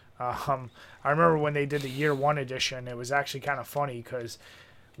 I remember when they did the year one edition, it was actually kind of funny because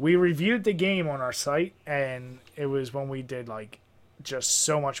we reviewed the game on our site, and it was when we did like just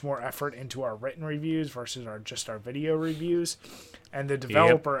so much more effort into our written reviews versus our video reviews. And the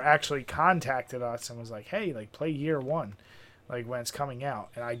developer actually contacted us and was like, "Hey, like play year one, like when it's coming out."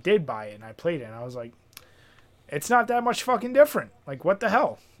 And I did buy it and I played it, and I was like, "It's not that much fucking different. Like what the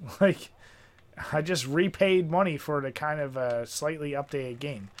hell?" Like I just repaid money for the kind of slightly updated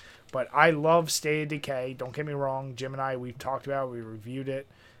game. But I love State of Decay. Don't get me wrong. Jim and I, we've talked about it. We reviewed it.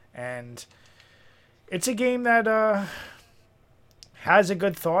 And it's a game that has a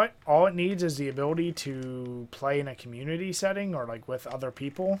good thought. All it needs is the ability to play in a community setting or like with other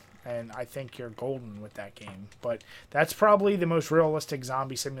people. And I think you're golden with that game. But that's probably the most realistic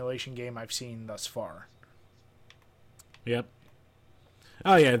zombie simulation game I've seen thus far. Yep.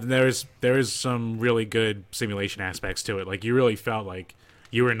 Oh yeah, there is some really good simulation aspects to it. Like you really felt like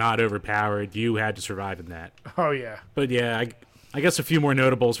you were not overpowered. You had to survive in that. Oh yeah. But yeah, I guess a few more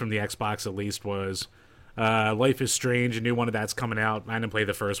notables from the Xbox at least was Life is Strange, a new one that's coming out. I didn't play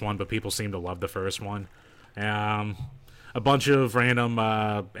the first one, but people seem to love the first one. A bunch of random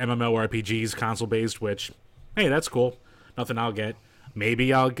MMORPGs, console-based, which, hey, that's cool. Nothing I'll get.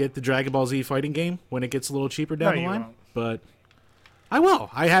 Maybe I'll get the Dragon Ball Z fighting game when it gets a little cheaper down the line. Won't. But I will.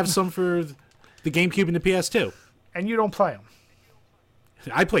 I have some for the GameCube and the PS2. And you don't play them.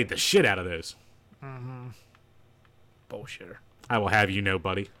 I played the shit out of those. Bullshitter. I will have you know,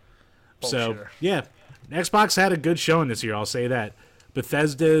 buddy. So, Bullshitter. yeah. Xbox had a good showing this year, I'll say that.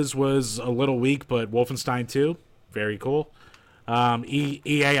 Bethesda's was a little weak, but Wolfenstein 2, very cool.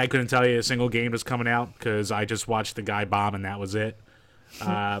 EA, I couldn't tell you a single game was coming out because I just watched the guy bomb and that was it.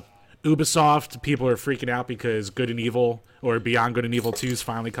 Ubisoft, people are freaking out because Good and Evil, or Beyond Good and Evil 2 is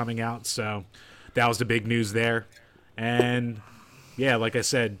finally coming out, so that was the big news there. And, yeah, like I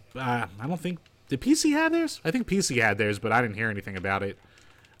said, I don't think... Did PC have theirs? I think PC had theirs, but I didn't hear anything about it.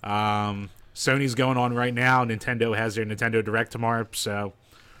 Sony's going on right now. Nintendo has their Nintendo Direct tomorrow, so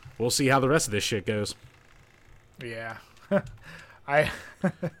we'll see how the rest of this shit goes. Yeah.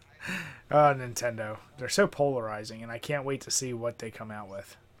 Nintendo. They're so polarizing, and I can't wait to see what they come out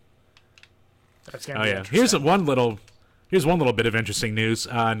with. That's gonna be interesting. Here's one little bit of interesting news.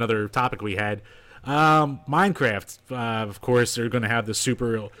 Another topic we had. Minecraft. Of course, they're going to have the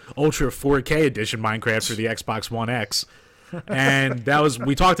super ultra 4K edition Minecraft for the Xbox One X. And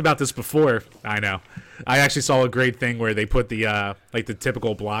we talked about this before. I know. I actually saw a great thing where they put the the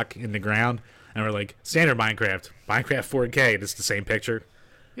typical block in the ground, and we're like, standard Minecraft 4K. It's the same picture.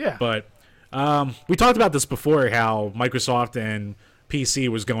 Yeah. But we talked about this before, how Microsoft and PC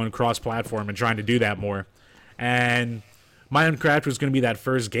was going cross-platform and trying to do that more. And Minecraft was going to be that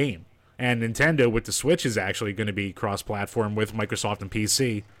first game. And Nintendo with the Switch is actually going to be cross-platform with Microsoft and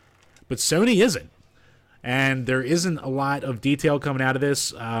PC. But Sony isn't. And there isn't a lot of detail coming out of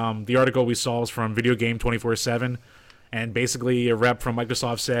this. The article we saw was from Video Game 24/7. And basically a rep from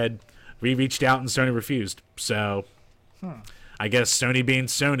Microsoft said, we reached out and Sony refused. So I guess Sony being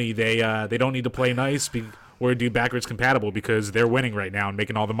Sony, they don't need to play nice or do backwards compatible because they're winning right now and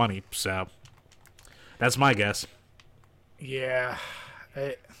making all the money. So that's my guess. Yeah.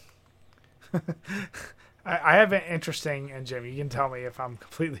 I have an interesting, and Jim, you can tell me if I'm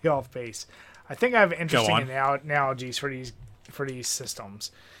completely off base. I think I have interesting analogies for these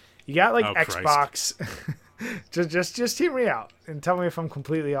systems. You got like Xbox. just hear me out and tell me if I'm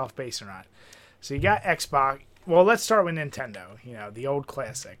completely off base or not. So you got Xbox. Well, let's start with Nintendo. You know, the old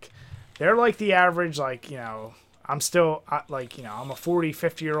classic. They're like the average, I'm still, I'm a 40,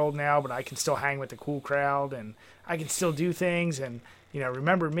 50-year-old now, but I can still hang with the cool crowd, and I can still do things, and,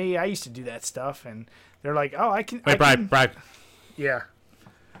 remember me, I used to do that stuff, and they're like, oh, I can... Wait, Brad. Yeah.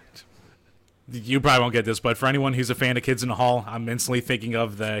 You probably won't get this, but for anyone who's a fan of Kids in the Hall, I'm instantly thinking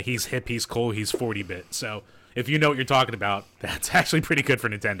of the he's hip, he's cool, he's 40-bit. So if you know what you're talking about, that's actually pretty good for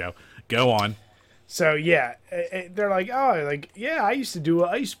Nintendo. Go on. So yeah, they're like, oh, yeah, I used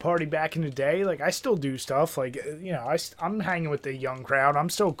to party back in the day. Like I still do stuff. I'm hanging with the young crowd. I'm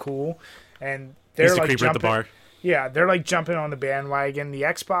still cool, and they're like jumping at the bar. Yeah, they're like jumping on the bandwagon. The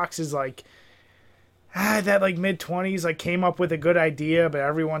Xbox is like, that like mid-20s like came up with a good idea, but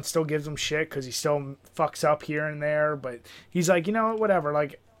everyone still gives him shit because he still fucks up here and there. But he's like, you know what, whatever.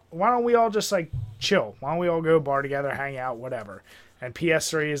 Like, why don't we all just like chill? Why don't we all go bar together, hang out, whatever? And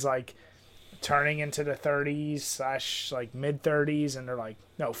PS3 is like turning into the 30s slash like mid 30s, and they're like,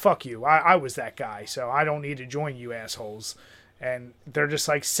 no, fuck you. I was that guy, so I don't need to join you assholes. And they're just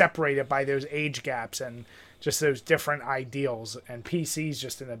like separated by those age gaps and just those different ideals. And PC's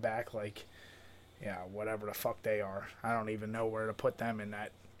just in the back, like, yeah, whatever the fuck they are. I don't even know where to put them in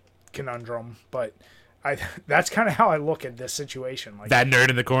that conundrum. But that's kind of how I look at this situation. Like that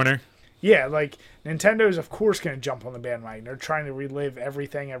nerd in the corner. Yeah, like Nintendo's of course going to jump on the bandwagon. They're trying to relive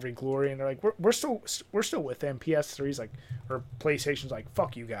everything, every glory, and they're like, we're still with them. PS3's like, or PlayStation's like,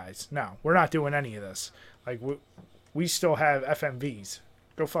 fuck you guys. No, we're not doing any of this. Like we still have FMVs.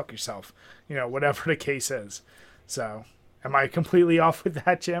 Go fuck yourself. You know, whatever the case is. So, am I completely off with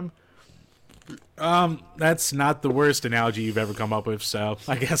that, Jim? That's not the worst analogy you've ever come up with, so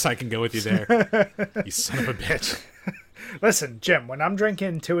I guess I can go with you there. You son of a bitch. Listen, Jim, when I'm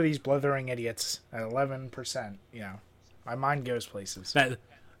drinking two of these blithering idiots at 11%, you know, my mind goes places.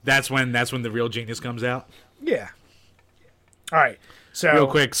 That's when the real genius comes out. Yeah. All right. So real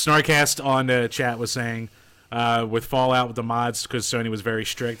quick, Snarkcast on the chat was saying with Fallout with the mods, because Sony was very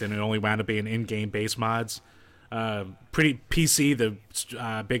strict and it only wound up being in-game based mods. Pretty PC.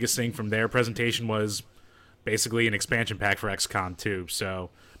 The biggest thing from their presentation was basically an expansion pack for XCOM 2. So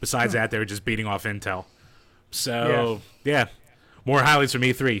besides that, they were just beating off Intel. So, yeah. More highlights from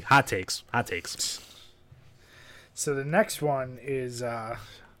E3. Hot takes. So the next one is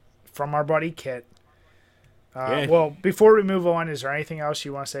from our buddy Kit. Yeah. Well, before we move on, is there anything else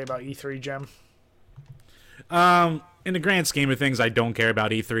you want to say about E3, Jim? In the grand scheme of things, I don't care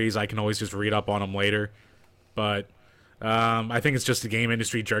about E3s. I can always just read up on them later. But I think it's just the game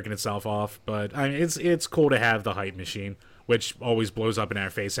industry jerking itself off. But I mean, it's cool to have the hype machine, which always blows up in our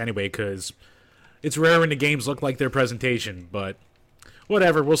face anyway, because it's rare when the games look like their presentation, but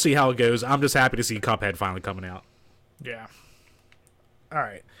whatever. We'll see how it goes. I'm just happy to see Cuphead finally coming out. Yeah. All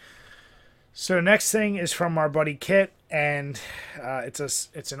right. So next thing is from our buddy Kit, and it's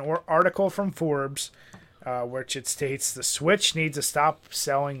an article from Forbes, which it states the Switch needs to stop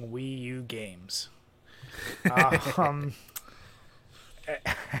selling Wii U games.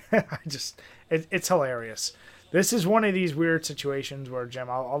 It's hilarious. This is one of these weird situations where,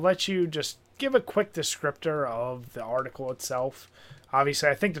 Jim, I'll let you just give a quick descriptor of the article itself. Obviously,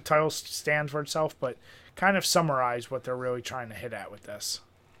 I think the title stands for itself, but kind of summarize what they're really trying to hit at with this.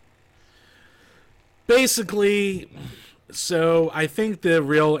 Basically, so I think the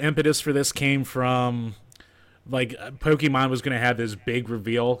real impetus for this came from, like, Pokemon was going to have this big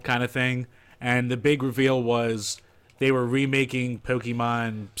reveal kind of thing, and the big reveal was they were remaking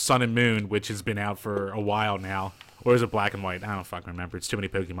Pokemon Sun and Moon, which has been out for a while now. Or is it Black and White? I don't fucking remember. It's too many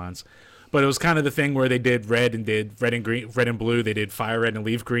Pokemons. But it was kind of the thing where they did red and green, red and blue. They did Fire Red and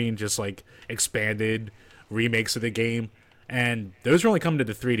Leaf Green, just like expanded remakes of the game. And those are only coming to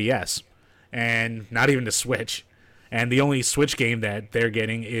the 3DS, and not even the Switch. And the only Switch game that they're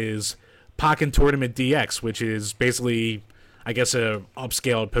getting is Pokken Tournament DX, which is basically, I guess, a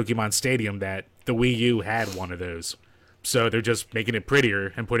upscaled Pokemon Stadium that the Wii U had one of those. So they're just making it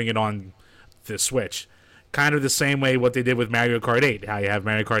prettier and putting it on the Switch. Kind of the same way what they did with Mario Kart 8, how you have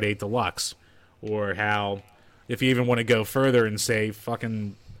Mario Kart 8 Deluxe. Or how, if you even want to go further and say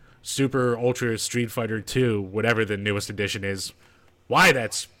fucking Super Ultra Street Fighter 2, whatever the newest edition is, why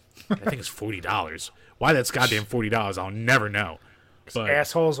that's, I think it's $40. Why that's goddamn $40, I'll never know. But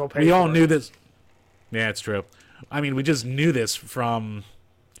assholes will pay we all for knew it. this. Yeah, it's true. I mean, we just knew this from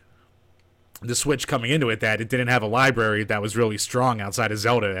the Switch coming into it, that it didn't have a library that was really strong outside of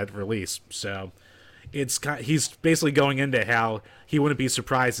Zelda at release. So he's basically going into how he wouldn't be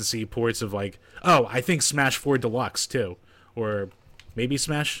surprised to see ports of, like, oh, I think Smash 4 Deluxe too, or maybe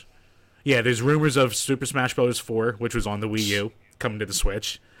Smash. Yeah, there's rumors of Super Smash Bros. 4, which was on the Wii U, coming to the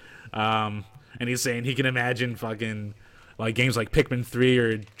Switch. And he's saying he can imagine fucking like games like Pikmin 3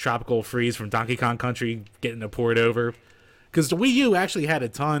 or Tropical Freeze from Donkey Kong Country getting a port over, because the Wii U actually had a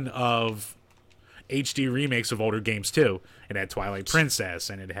ton of HD remakes of older games too. It had Twilight Princess,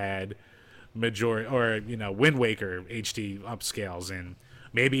 and it had Wind Waker HD upscales, and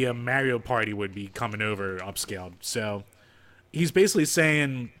maybe a Mario Party would be coming over upscaled. So he's basically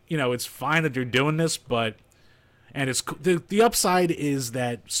saying, it's fine that they're doing this, but it's the upside is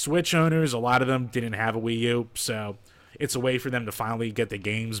that Switch owners, a lot of them didn't have a Wii U, so it's a way for them to finally get the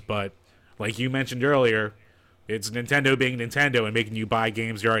games. But like you mentioned earlier, it's Nintendo being Nintendo and making you buy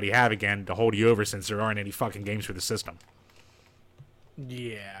games you already have again to hold you over, since there aren't any fucking games for the system.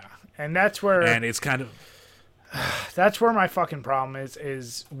 Yeah. And that's where it's kind of that's where my fucking problem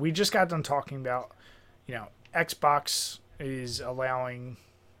is we just got done talking about, Xbox is allowing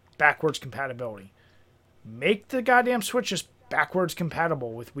backwards compatibility. Make the goddamn Switch just backwards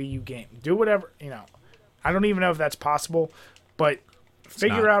compatible with Wii U game. Do whatever, I don't even know if that's possible, but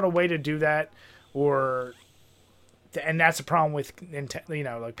figure out a way to do that, and that's a problem with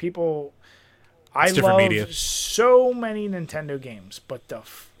Nintendo, like people. I love media. so many Nintendo games, but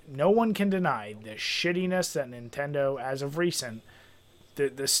no one can deny the shittiness that Nintendo, as of recent,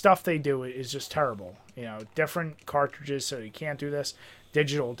 the stuff they do is just terrible. Different cartridges, so you can't do this.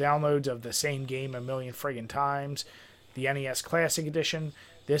 Digital downloads of the same game a million friggin' times. The NES Classic Edition.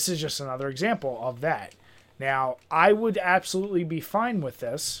 This is just another example of that. Now, I would absolutely be fine with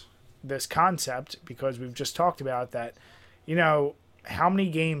this concept, because we've just talked about that. How many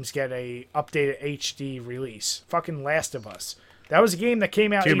games get a updated HD release? Fucking Last of Us. That was a game that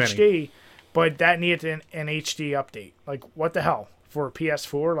came out HD, but that needed an HD update. Like, what the hell? For a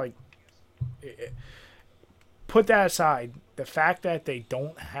PS4? Like, put that aside. The fact that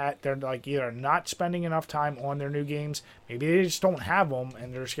they're like either not spending enough time on their new games, maybe they just don't have them,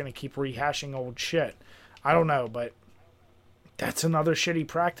 and they're just going to keep rehashing old shit. I don't know, but that's another shitty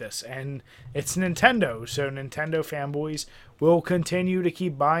practice. And it's Nintendo, so Nintendo fanboys will continue to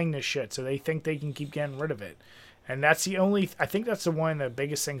keep buying this shit, so they think they can keep getting rid of it. And that's I think that's one of the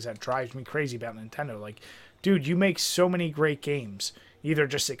biggest things that drives me crazy about Nintendo. Like, dude, you make so many great games. Either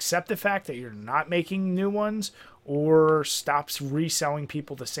just accept the fact that you're not making new ones, or stop reselling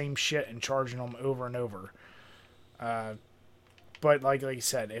people the same shit and charging them over and over. But like I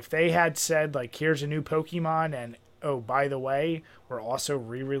said, if they had said, like, here's a new Pokemon, and oh, by the way, we're also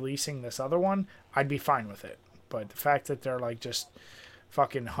re-releasing this other one, I'd be fine with it. But the fact that they're like just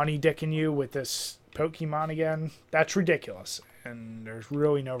fucking honey dicking you with this Pokemon again, that's ridiculous, and there's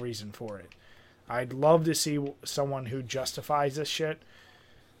really no reason for it. I'd love to see someone who justifies this shit.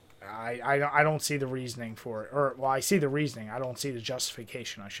 I don't see the reasoning for it. I see the reasoning. I don't see the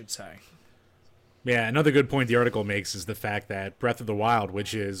justification, I should say. Yeah, another good point the article makes is the fact that Breath of the Wild,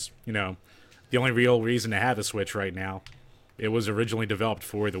 which is, the only real reason to have a Switch right now, it was originally developed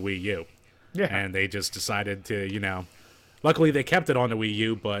for the Wii U. Yeah. And they just decided to, luckily they kept it on the Wii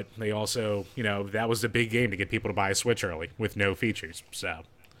U, but they also, that was the big game to get people to buy a Switch early with no features. So,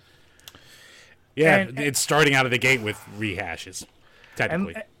 yeah, it's starting out of the gate with rehashes,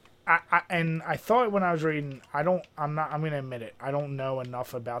 technically. I thought when I was reading, I'm going to admit it, I don't know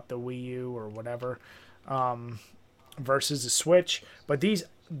enough about the Wii U or whatever versus the Switch, but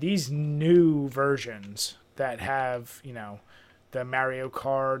these new versions that have, the Mario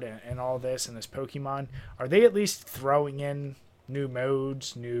Kart and all this and this Pokemon, are they at least throwing in new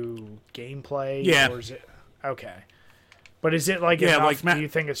modes, new gameplay? Yeah. Or is it okay? But is it like enough? Do you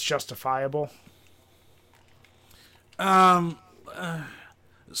think it's justifiable?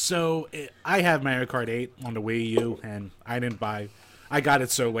 So I have Mario Kart 8 on the Wii U, and I got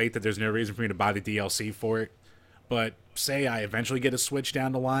it so late that there's no reason for me to buy the DLC for it. But say I eventually get a Switch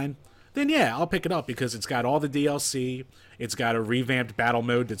down the line, then yeah, I'll pick it up because it's got all the DLC. It's got a revamped battle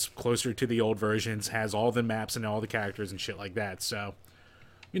mode that's closer to the old versions, has all the maps and all the characters and shit like that. So,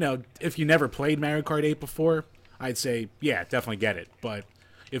 if you never played Mario Kart 8 before, I'd say, yeah, definitely get it. But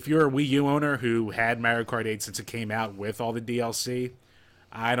if you're a Wii U owner who had Mario Kart 8 since it came out with all the DLC,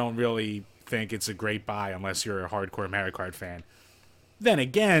 I don't really think it's a great buy unless you're a hardcore Mario Kart fan. Then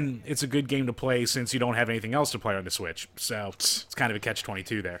again, it's a good game to play since you don't have anything else to play on the Switch. So it's kind of a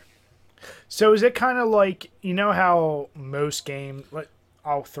catch-22 there. So is it kind of like, how most games,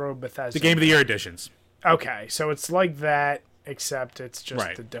 I'll throw Bethesda. The Game of the Year editions. Okay, so it's like that, except it's just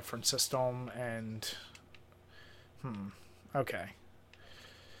right. a different system and... Okay.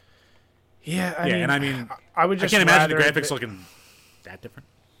 Yeah, I mean, I would just I can't imagine the graphics looking that different.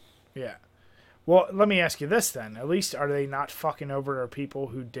 Yeah. Well, let me ask you this then. At least are they not fucking over their people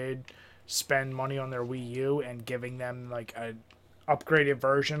who did spend money on their Wii U and giving them like a upgraded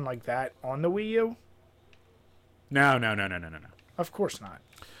version like that on the Wii U? No. Of course not.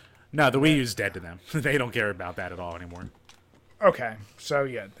 No, the Wii U's dead to them. They don't care about that at all anymore. Okay, so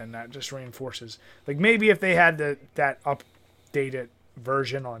yeah, then that just reinforces. Like maybe if they had that updated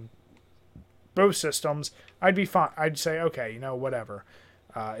version on both systems, I'd be fine. I'd say, okay, whatever.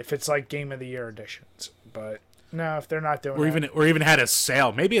 If it's like Game of the Year editions, but no, if they're not doing or even had a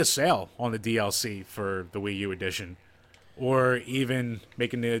sale, maybe a sale on the DLC for the Wii U edition, or even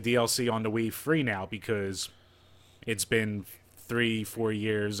making the DLC on the Wii free now because it's been 3-4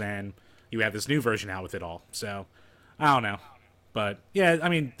 years and you have this new version out with it all. So I don't know, but yeah, I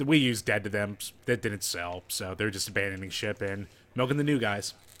mean the Wii U's dead to them. That didn't sell, so they're just abandoning ship and milking the new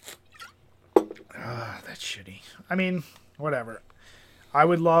guys. That's shitty. I mean, whatever. I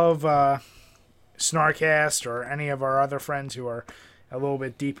would love Snarkast or any of our other friends who are a little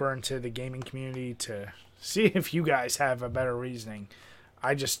bit deeper into the gaming community to see if you guys have a better reasoning.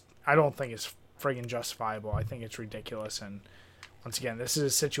 I don't think it's friggin' justifiable. I think it's ridiculous. And once again, this is a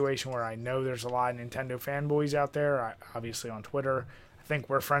situation where I know there's a lot of Nintendo fanboys out there, obviously on Twitter. I think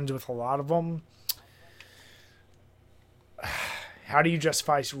we're friends with a lot of them. How do you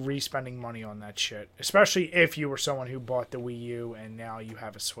justify re-spending money on that shit? Especially if you were someone who bought the Wii U and now you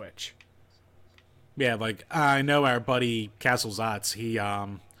have a Switch. Yeah, like, I know our buddy Castle Zotz,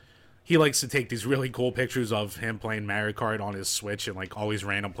 he likes to take these really cool pictures of him playing Mario Kart on his Switch in, like, always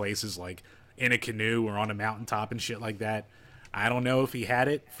random places, like in a canoe or on a mountaintop and shit like that. I don't know if he had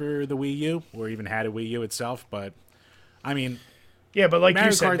it for the Wii U or even had a Wii U itself, but, I mean... Yeah, but like Mario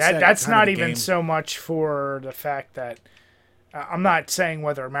you said, Kart's that's not even game. so much for the fact that... I'm not saying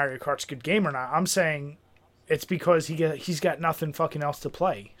whether Mario Kart's a good game or not. I'm saying it's because he's got nothing fucking else to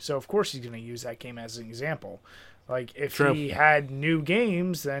play. So, of course, he's going to use that game as an example. Like, if True. he had new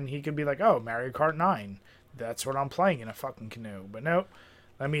games, then he could be like, oh, Mario Kart 9. That's what I'm playing in a fucking canoe. But nope,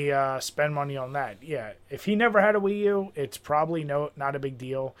 let me spend money on that. Yeah, if he never had a Wii U, it's probably not a big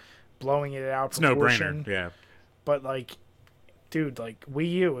deal. Blowing it out It's proportion. no brainer, yeah. But, like, dude, like,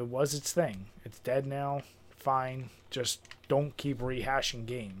 Wii U, it was its thing. It's dead now. Fine. Just don't keep rehashing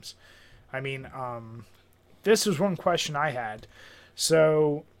games. I mean, this was one question I had.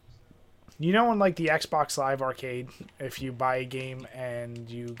 So, you know, in like the Xbox Live Arcade, if you buy a game and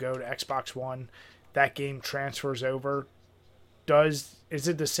you go to Xbox One, that game transfers over. Is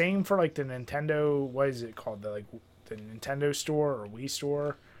it the same for like the Nintendo? What is it called? The Nintendo Store or Wii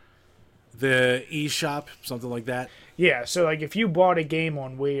Store? The eShop, something like that. Yeah. So, like, if you bought a game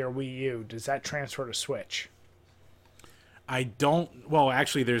on Wii or Wii U, does that transfer to Switch? I don't... Well,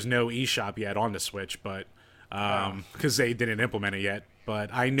 actually, there's no eShop yet on the Switch, but... Because they didn't implement it yet.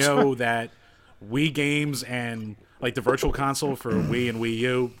 But I know that Wii games and, like, the Virtual Console for Wii and Wii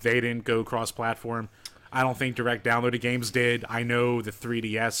U, they didn't go cross-platform. I don't think direct downloaded games did. I know the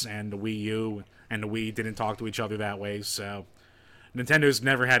 3DS and the Wii U and the Wii didn't talk to each other that way, so... Nintendo's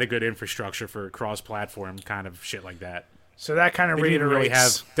never had a good infrastructure for cross-platform kind of shit like that. So that kind of They reiterates... didn't really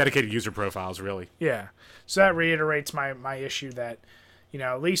have dedicated user profiles, really. Yeah. So that reiterates my issue that, you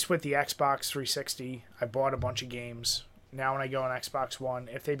know, at least with the Xbox 360, I bought a bunch of games. Now when I go on Xbox One,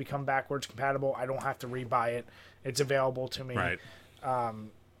 if they become backwards compatible, I don't have to rebuy it. It's available to me. Right.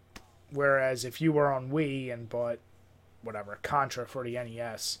 Whereas if you were on Wii and bought, whatever, Contra for the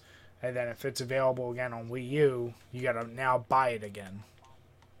NES, and then if it's available again on Wii U, you got to now buy it again.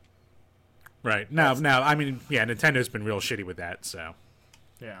 Right. Now, I mean, yeah, Nintendo's been real shitty with that, so.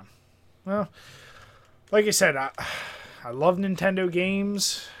 Yeah. Well, like I said, I love Nintendo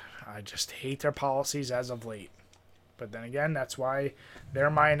games. I just hate their policies as of late. But then again, that's why they're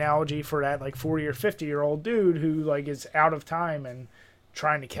my analogy for that, like, 40 or 50-year-old dude who, like, is out of time and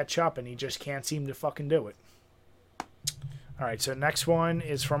trying to catch up, and he just can't seem to fucking do it. All right, so next one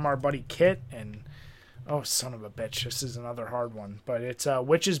is from our buddy Kit, and oh, son of a bitch, this is another hard one. But it's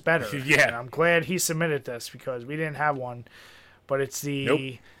which is better? Yeah. And I'm glad he submitted this because we didn't have one. But it's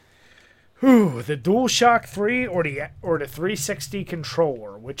the the DualShock 3 or the 360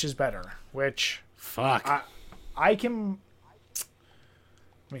 controller, which is better? Which Fuck. I can.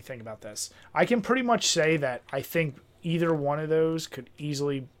 Let me think about this. I can pretty much say that I think either one of those could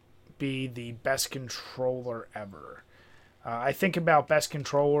easily be the best controller ever. I think about best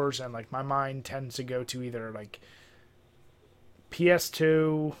controllers, and like my mind tends to go to either like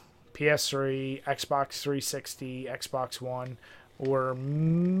PS2, PS3, Xbox 360, Xbox One, or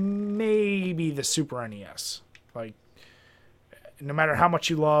maybe the Super NES. Like, no matter how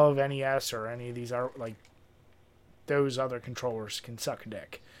much you love NES or any of these are like those other controllers can suck a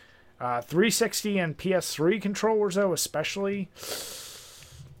dick. 360 and PS3 controllers though, especially.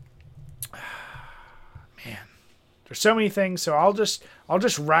 Man. There's so many things, so I'll just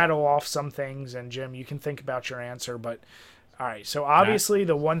rattle off some things, and Jim, you can think about your answer. But all right, so obviously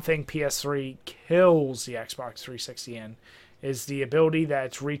the one thing PS3 kills the Xbox 360 in is the ability that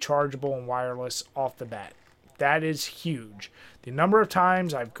it's rechargeable and wireless off the bat. That is huge. The number of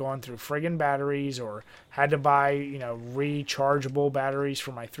times I've gone through friggin' batteries or had to buy, rechargeable batteries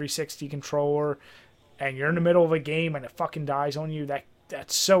for my 360 controller, and you're in the middle of a game and it fucking dies on you,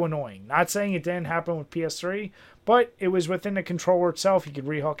 that's so annoying. Not saying it didn't happen with PS3, but it was within the controller itself. You could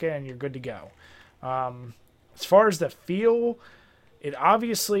rehook it and you're good to go. As far as the feel, it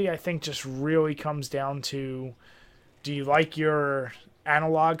obviously, I think, just really comes down to, do you like your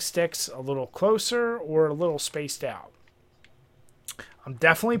analog sticks a little closer or a little spaced out? I'm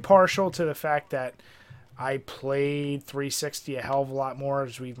definitely partial to the fact that I played 360 a hell of a lot more,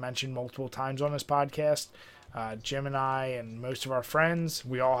 as we've mentioned multiple times on this podcast. Jim and I and most of our friends,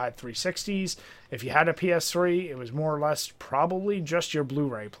 we all had 360s. If you had a PS3, it was more or less probably just your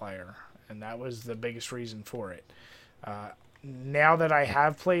Blu-ray player, and that was the biggest reason for it. Now that I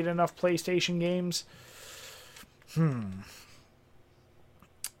have played enough PlayStation games, I'd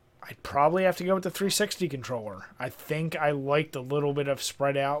probably have to go with the 360 controller. I think I liked a little bit of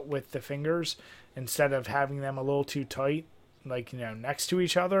spread out with the fingers instead of having them a little too tight, like, next to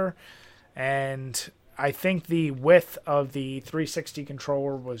each other. And I think the width of the 360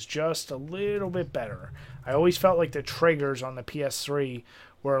 controller was just a little bit better. I always felt like the triggers on the PS3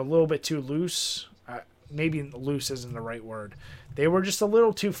 were a little bit too loose. Maybe loose isn't the right word. They were just a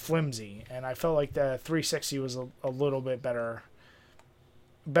little too flimsy, and I felt like the 360 was a little bit better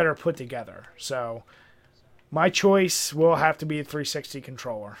put together. So my choice will have to be a 360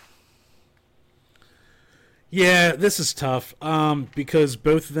 controller. Yeah, this is tough because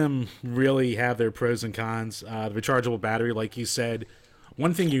both of them really have their pros and cons. The rechargeable battery, like you said,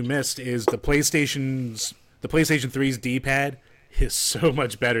 one thing you missed is the PlayStation 3's D-pad is so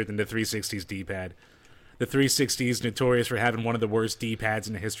much better than the 360's D-pad. The 360 is notorious for having one of the worst D-pads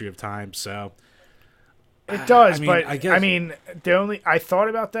in the history of time, so it does, but I thought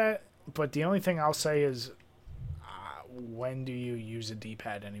about that, but the only thing I'll say is, when do you use a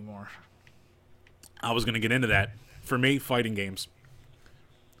D-pad anymore? I was going to get into that. For me, fighting games.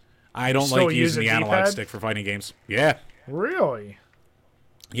 I don't like using the analog stick for fighting games. Yeah. Really?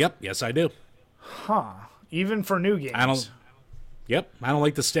 Yep. Yes, I do. Huh. Even for new games? I don't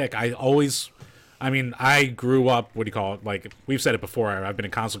like the stick. I grew up, like, we've said it before, I've been a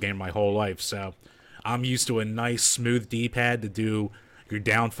console gamer my whole life, so I'm used to a nice, smooth D-pad to do your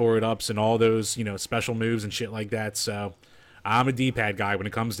down forward ups and all those, special moves and shit like that, so I'm a D-pad guy when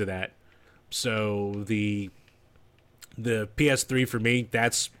it comes to that. So the PS3 for me,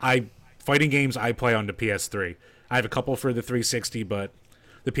 fighting games I play on the PS3. I have a couple for the 360, but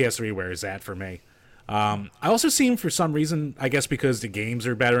the PS3 wears that for me. I also seem, for some reason, I guess because the games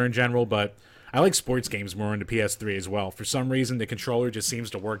are better in general, but I like sports games more on the PS3 as well. For some reason, the controller just seems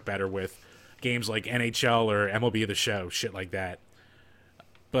to work better with games like NHL or MLB The Show, shit like that.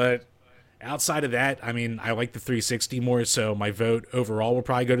 But outside of that, I like the 360 more, so my vote overall will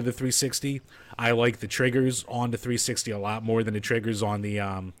probably go to the 360. I like the triggers on the 360 a lot more than the triggers on the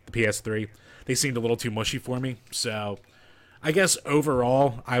PS3. They seemed a little too mushy for me, so I guess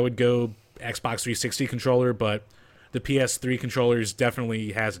overall I would go Xbox 360 controller, but the PS3 controllers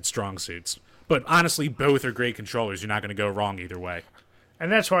definitely has its strong suits. But honestly, both are great controllers. You're not going to go wrong either way.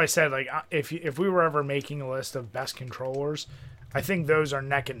 And that's why I said, like, if we were ever making a list of best controllers, I think those are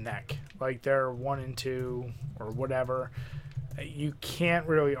neck and neck. Like, they're 1 and 2 or whatever. You can't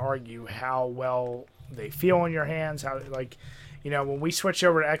really argue how well they feel in your hands. How, like, when we switched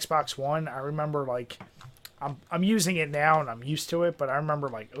over to Xbox One, I remember, like, I'm using it now and I'm used to it, but I remember,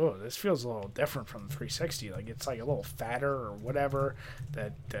 like, oh, this feels a little different from the 360. Like, it's like a little fatter or whatever.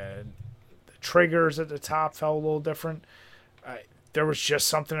 The triggers at the top felt a little different. There was just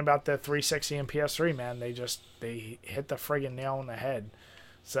something about the 360 and PS3, man. They hit the friggin' nail on the head.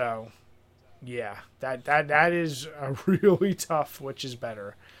 So, yeah, that is a really tough which is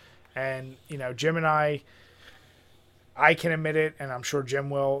better. And, Jim and I can admit it, and I'm sure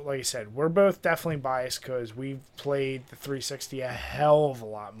Jim will. Like I said, we're both definitely biased because we've played the 360 a hell of a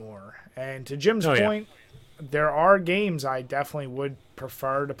lot more. And to Jim's point, there are games I definitely would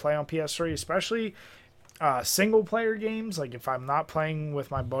prefer to play on PS3, especially single-player games. Like, if I'm not playing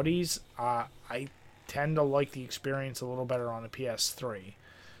with my buddies, I tend to like the experience a little better on the PS3.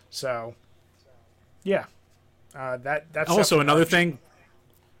 So, yeah. That's also another thing.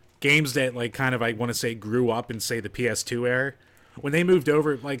 Games that, like, kind of, I want to say, grew up in, say, the PS2 era. When they moved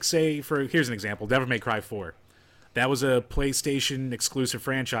over, like, say, here's an example, Devil May Cry 4. That was a PlayStation exclusive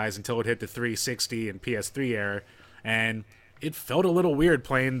franchise until it hit the 360 and PS3 era, and it felt a little weird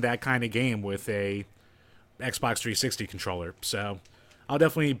playing that kind of game with a Xbox 360 controller. So I'll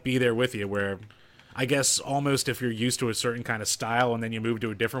definitely be there with you, where I guess almost if you're used to a certain kind of style and then you move to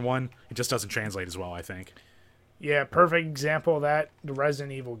a different one, it just doesn't translate as well, I think. Yeah, perfect example of that, the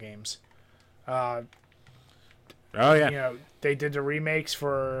Resident Evil games. Oh, yeah. They did the remakes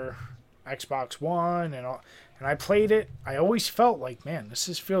for Xbox One and all, and I played it. I always felt like, man, this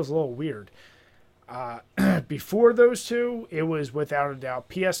just feels a little weird. Before those two, it was without a doubt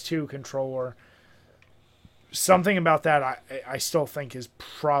PS2 controller. Something about that I still think is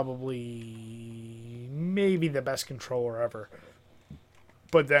probably maybe the best controller ever.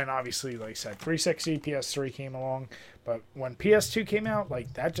 But then obviously, like I said, 360, PS3 came along. But when PS2 came out,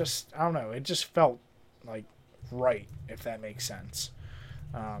 like that just, I don't know, it just felt like right, if that makes sense.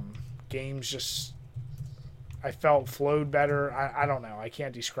 Games just, I felt flowed better. I don't know. I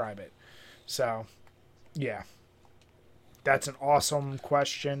can't describe it. So, yeah. That's an awesome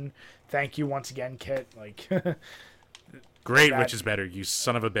question. Thank you once again, Kit. Like, Great, which is better, you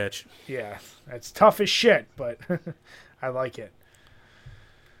son of a bitch. Yeah, it's tough as shit, but I like it.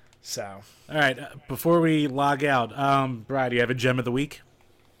 So. All right, before we log out, Brad, do you have a gem of the week?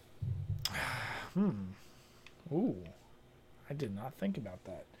 Ooh, I did not think about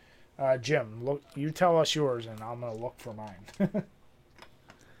that. Jim, look, you tell us yours, and I'm gonna look for mine.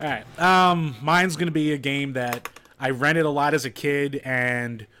 All right, mine's gonna be a game that I rented a lot as a kid,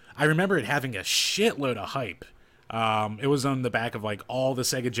 and I remember it having a shitload of hype. It was on the back of like all the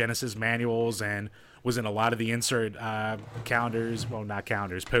Sega Genesis manuals, and was in a lot of the insert calendars, well, not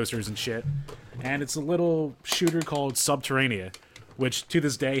calendars, posters and shit. And it's a little shooter called Subterranea, which to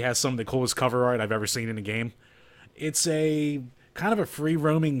this day has some of the coolest cover art I've ever seen in a game. It's a kind of a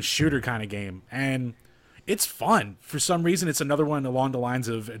free-roaming shooter kind of game, and it's fun. For some reason, it's another one along the lines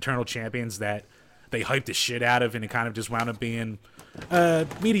of Eternal Champions that they hyped the shit out of, and it kind of just wound up being a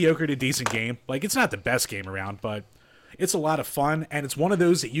mediocre to decent game. Like, it's not the best game around, but it's a lot of fun, and it's one of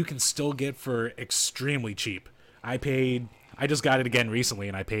those that you can still get for extremely cheap. I just got it again recently,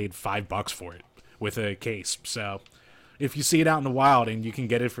 and I paid $5 for it with a case. So if you see it out in the wild and you can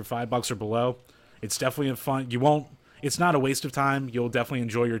get it for $5 or below, it's definitely a fun. It's not a waste of time. You'll definitely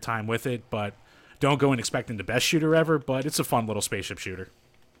enjoy your time with it, but don't go in expecting the best shooter ever, but it's a fun little spaceship shooter.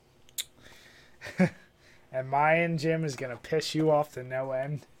 And mine, Jim, is going to piss you off to no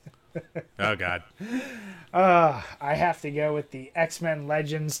end. Oh, God. I have to go with the X-Men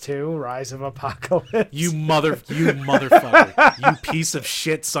Legends 2, Rise of Apocalypse. You motherfucker. You piece of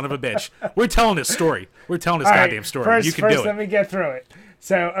shit son of a bitch. We're telling this story. We're telling this goddamn story. You can do it. First, let me get through it.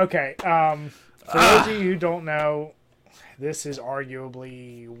 So, okay. For those of you who don't know, this is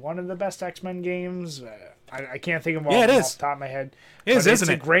arguably one of the best X-Men games. I can't think of all of them off the top of my head. It is, isn't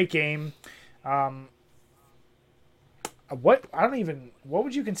it? It's a great game. What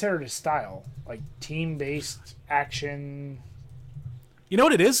would you consider the style? Like team-based action? You know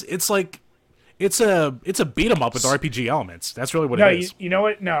what it is? It's like it's a beat 'em up with RPG elements. That's really what it is. You know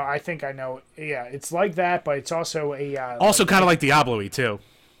what? No, I think I know. Yeah, it's like that, but it's also a also kind of like Diablo-y too.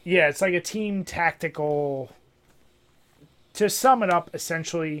 Yeah, it's like a team tactical. To sum it up,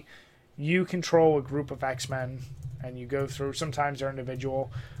 essentially, you control a group of X-Men, and you go through. Sometimes they're individual,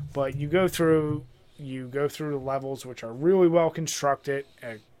 but you go through the levels, which are really well constructed,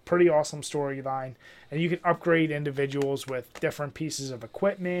 a pretty awesome storyline, and you can upgrade individuals with different pieces of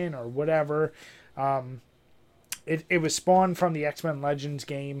equipment or whatever. It was spawned from the X-Men Legends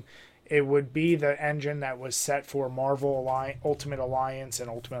game. It would be the engine that was set for Marvel Ultimate Alliance and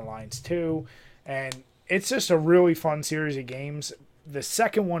Ultimate Alliance 2, and it's just a really fun series of games. The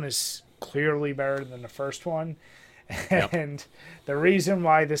second one is clearly better than the first one, and the reason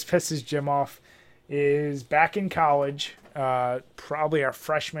why this pisses Jim off is back in college, probably our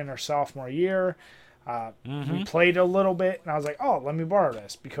freshman or sophomore year, we played a little bit, and I was like, oh, let me borrow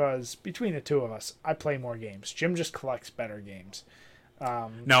this, because between the two of us, I play more games. Jim just collects better games.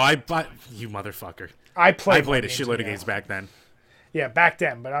 No, you motherfucker. I played a shitload of games back then. Yeah, back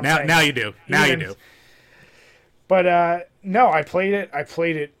then, but now you do. Now you do. But no, I played it. I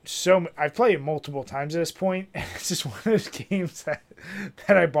played it multiple times at this point. And it's just one of those games that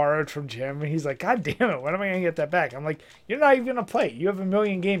I borrowed from Jim. And he's like, God damn it, when am I gonna get that back? I'm like, you're not even gonna play. You have a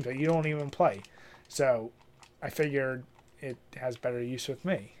million games that you don't even play. So I figured it has better use with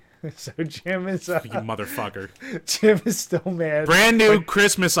me. So Jim is you motherfucker. Jim is still mad. Brand new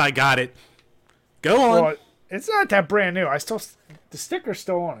Christmas, I got it. Go on. Well, it's not that brand new. The sticker's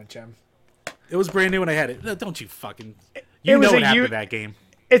still on it, Jim. It was brand new when I had it. Don't you fucking. You know what happened to that game.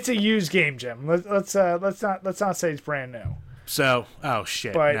 It's a used game, Jim. Let's not say it's brand new. So, oh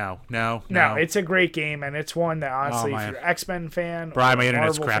shit. But no. It's a great game, and it's one that honestly, if you're an X-Men fan, Brian, my or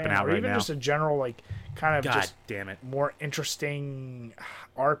internet's Marvel crapping fan, out or right even now. just a general kind of God just damn it. more interesting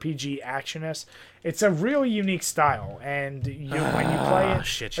RPG actionist. It's a really unique style, and when you play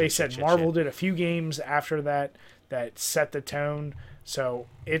it, like I said, Marvel did a few games after that set the tone. So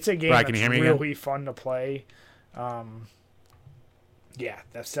it's a game that's really fun to play. Yeah,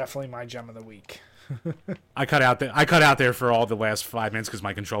 that's definitely my gem of the week. I cut out there for all the last 5 minutes because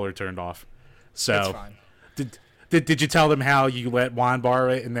my controller turned off. So it's fine. Did you tell them how you let Juan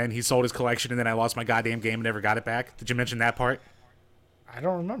borrow it and then he sold his collection and then I lost my goddamn game and never got it back? Did you mention that part? I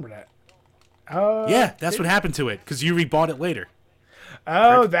don't remember that. Yeah, that's what happened to it because you rebought it later.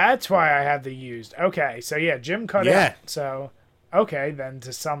 Oh, that's why I have the used. Okay, so yeah, Jim cut Yeah. out. So, okay, then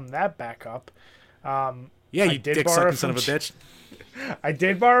to sum that back up, Yeah, I you did dick borrow sucking son from of a bitch. I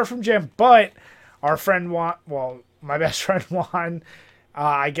did borrow from Jim, but our friend Juan, well, my best friend Juan,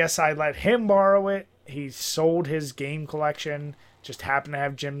 I guess I let him borrow it. He sold his game collection, just happened to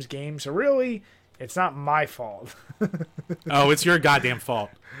have Jim's game. So really, it's not my fault. Oh, it's your goddamn fault.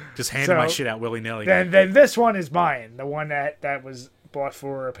 Just handing my So, shit out willy-nilly. Then this one is mine. The one that was bought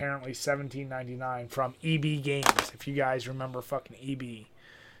for apparently $17.99 from EB Games. If you guys remember fucking EB.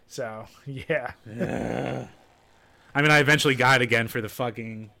 So, yeah. I mean, I eventually got it again for the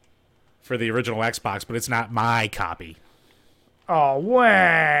original Xbox, but it's not my copy. Oh,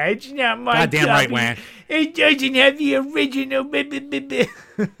 Wah, it's not my Goddamn right, copy. Wah. It doesn't have the original. I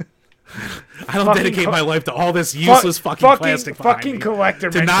don't Fucking dedicate my life to all this useless fucking plastic behind fucking me collector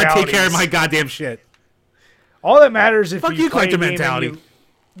to not take care of mentalities. my goddamn shit. All that matters if Fuck you you, play a collector game and mentality.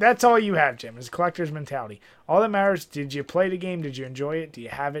 that's all you have, Jim, is collector's mentality. All that matters, did you play the game? Did you enjoy it? Do you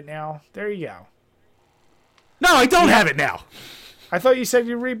have it now? There you go. No, I don't have it now. I thought you said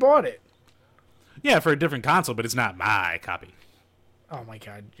you rebought it. Yeah, for a different console, but it's not my copy. Oh my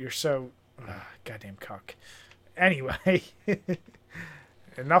god, you're so goddamn cuck. Anyway,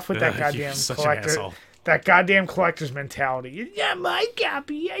 enough with that You're goddamn such an collector. asshole. That goddamn collector's mentality. It's not my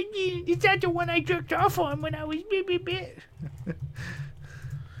copy. It's not the one I jerked off on when I was bit.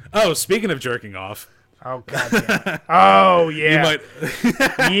 Oh, speaking of jerking off, Oh goddamn. Oh you yeah. might.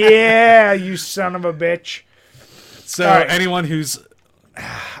 Yeah, you son of a bitch. So All right. anyone who's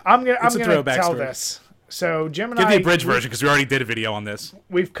I'm It's a gonna throwback tell story. this. So Jim and give I the abridged version because we already did a video on this.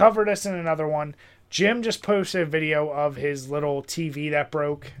 we've covered this in another one. Jim just posted a video of his little TV that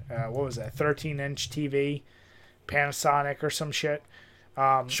broke. What was that? 13-inch TV, Panasonic or some shit.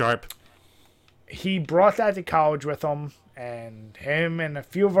 Sharp. He brought that to college with him, and him and a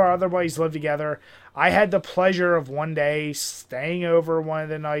few of our other buddies lived together. I had the pleasure of one day staying over one of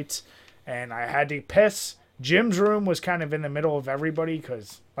the nights, and I had to piss. Jim's room was kind of in the middle of everybody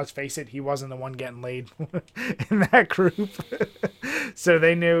because, let's face it, he wasn't the one getting laid in that group. So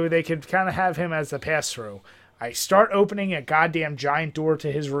they knew they could kind of have him as the pass-through. I start opening a goddamn giant door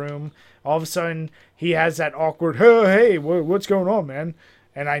to his room. All of a sudden, he has that awkward, hey, what's going on, man?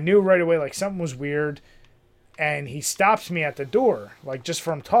 And I knew right away, like, something was weird. And he stops me at the door, like, just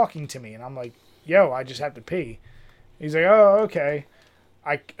from talking to me. And I'm like, yo, I just have to pee. He's like, oh, okay.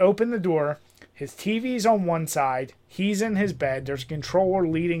 I open the door. His TV's on one side. He's in his bed. There's a controller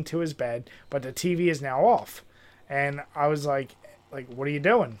leading to his bed, but the TV is now off. And I was like, what are you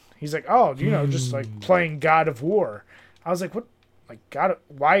doing? He's like, oh, just like playing God of War. I was like, what? Like, God,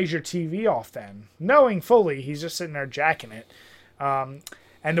 why is your TV off then? Knowing fully, he's just sitting there jacking it. And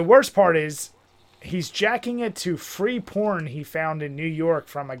the worst part is, he's jacking it to free porn he found in New York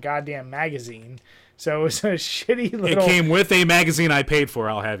from a goddamn magazine. So it was a shitty little... It came with a magazine I paid for,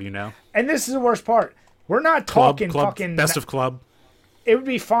 I'll have you know. And this is the worst part. We're not Club, talking fucking... Best of Club. It would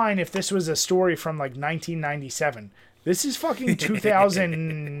be fine if this was a story from like 1997. This is fucking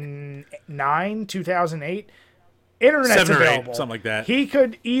 2009, 2008. Internet's 7 or 8, available. something like that. He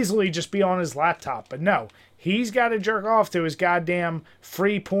could easily just be on his laptop, but no. He's got to jerk off to his goddamn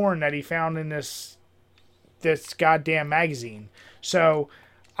free porn that he found in this goddamn magazine. So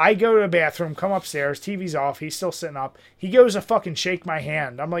I go to the bathroom, come upstairs, TV's off, he's still sitting up. He goes to fucking shake my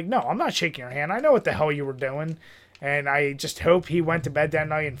hand. I'm like, no, I'm not shaking your hand. I know what the hell you were doing. And I just hope he went to bed that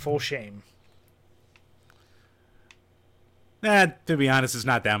night in full shame. To be honest, it's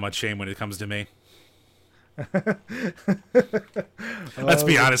not that much shame when it comes to me. Let's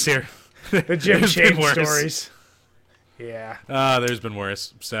be honest here. The Jim There's been Shane worse. stories. Yeah. There's been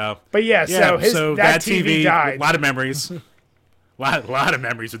worse. So But yeah, so that TV died. A lot of memories. lot of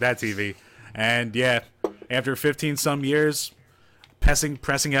memories with that TV. And yeah, after 15 some years, pressing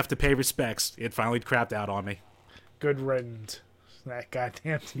F to pay respects, it finally crapped out on me. Good riddance. That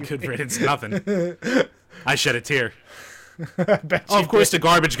goddamn TV. Good riddance, nothing. I shed a tear. I bet Oh, you of course did. the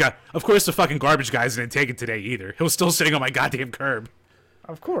garbage guy. Of course the fucking garbage guys didn't take it today either. He was still sitting on my goddamn curb.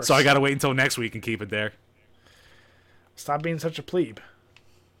 Of course. So I gotta wait until next week and keep it there. Stop being such a plebe.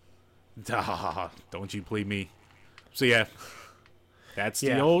 Don't you plead me. So yeah, that's the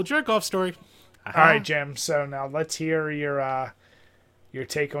Yeah. old jerk off story. All right, Jim. So now let's hear your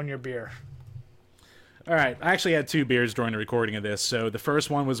take on your beer. All right, I actually had 2 beers during the recording of this. So the first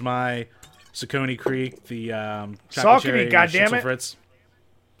one was my Saucony Creek, the chocolate cherry Saucony, goddammit. Schnitzel Fritz.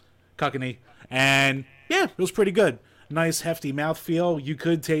 Cockney. And yeah, it was pretty good. Nice hefty mouthfeel. You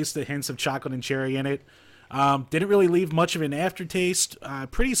could taste the hints of chocolate and cherry in it. Didn't really leave much of an aftertaste.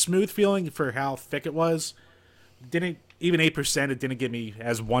 Pretty smooth feeling for how thick it was. Didn't even 8%, it didn't give me,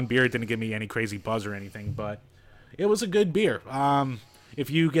 as one beer, it didn't give me any crazy buzz or anything, but it was a good beer. If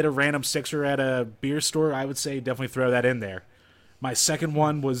you get a random sixer at a beer store, I would say definitely throw that in there. My second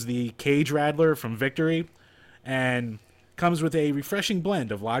one was the Cage Rattler from Victory, and comes with a refreshing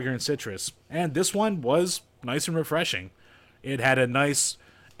blend of lager and citrus. And this one was nice and refreshing. It had a nice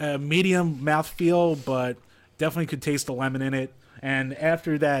medium mouthfeel, but definitely could taste the lemon in it. And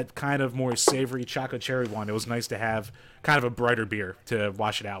after that kind of more savory chocolate cherry one, it was nice to have kind of a brighter beer to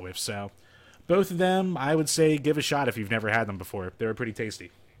wash it out with. So both of them, I would say give a shot if you've never had them before. They were pretty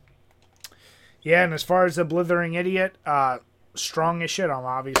tasty. Yeah, and as far as the Blithering Idiot, strong as shit. I'm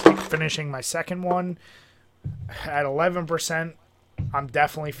obviously finishing my second one at 11%. I'm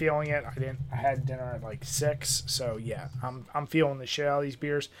definitely feeling it. I had dinner at like 6, so yeah, I'm feeling the shit out of these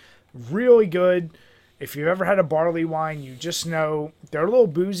beers. Really good. If you've ever had a barley wine, you just know they're a little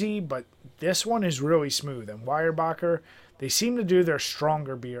boozy, but this one is really smooth. And Weyerbacher, they seem to do their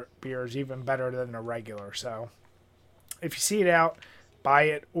stronger beers even better than the regular. So if you see it out, buy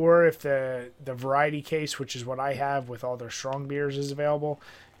it. Or if the variety case, which is what I have with all their strong beers, is available,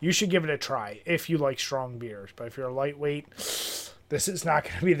 you should give it a try if you like strong beers. But if you're a lightweight, this is not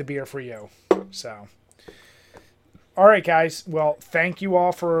going to be the beer for you. So, all right, guys. Well, thank you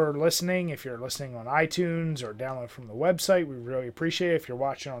all for listening. If you're listening on iTunes or download from the website, we really appreciate it. If you're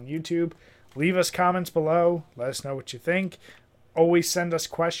watching on YouTube, leave us comments below. Let us know what you think. Always send us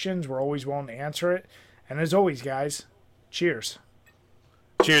questions. We're always willing to answer it. And as always, guys, cheers.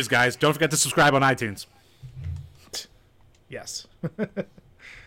 Cheers, guys. Don't forget to subscribe on iTunes. Yes.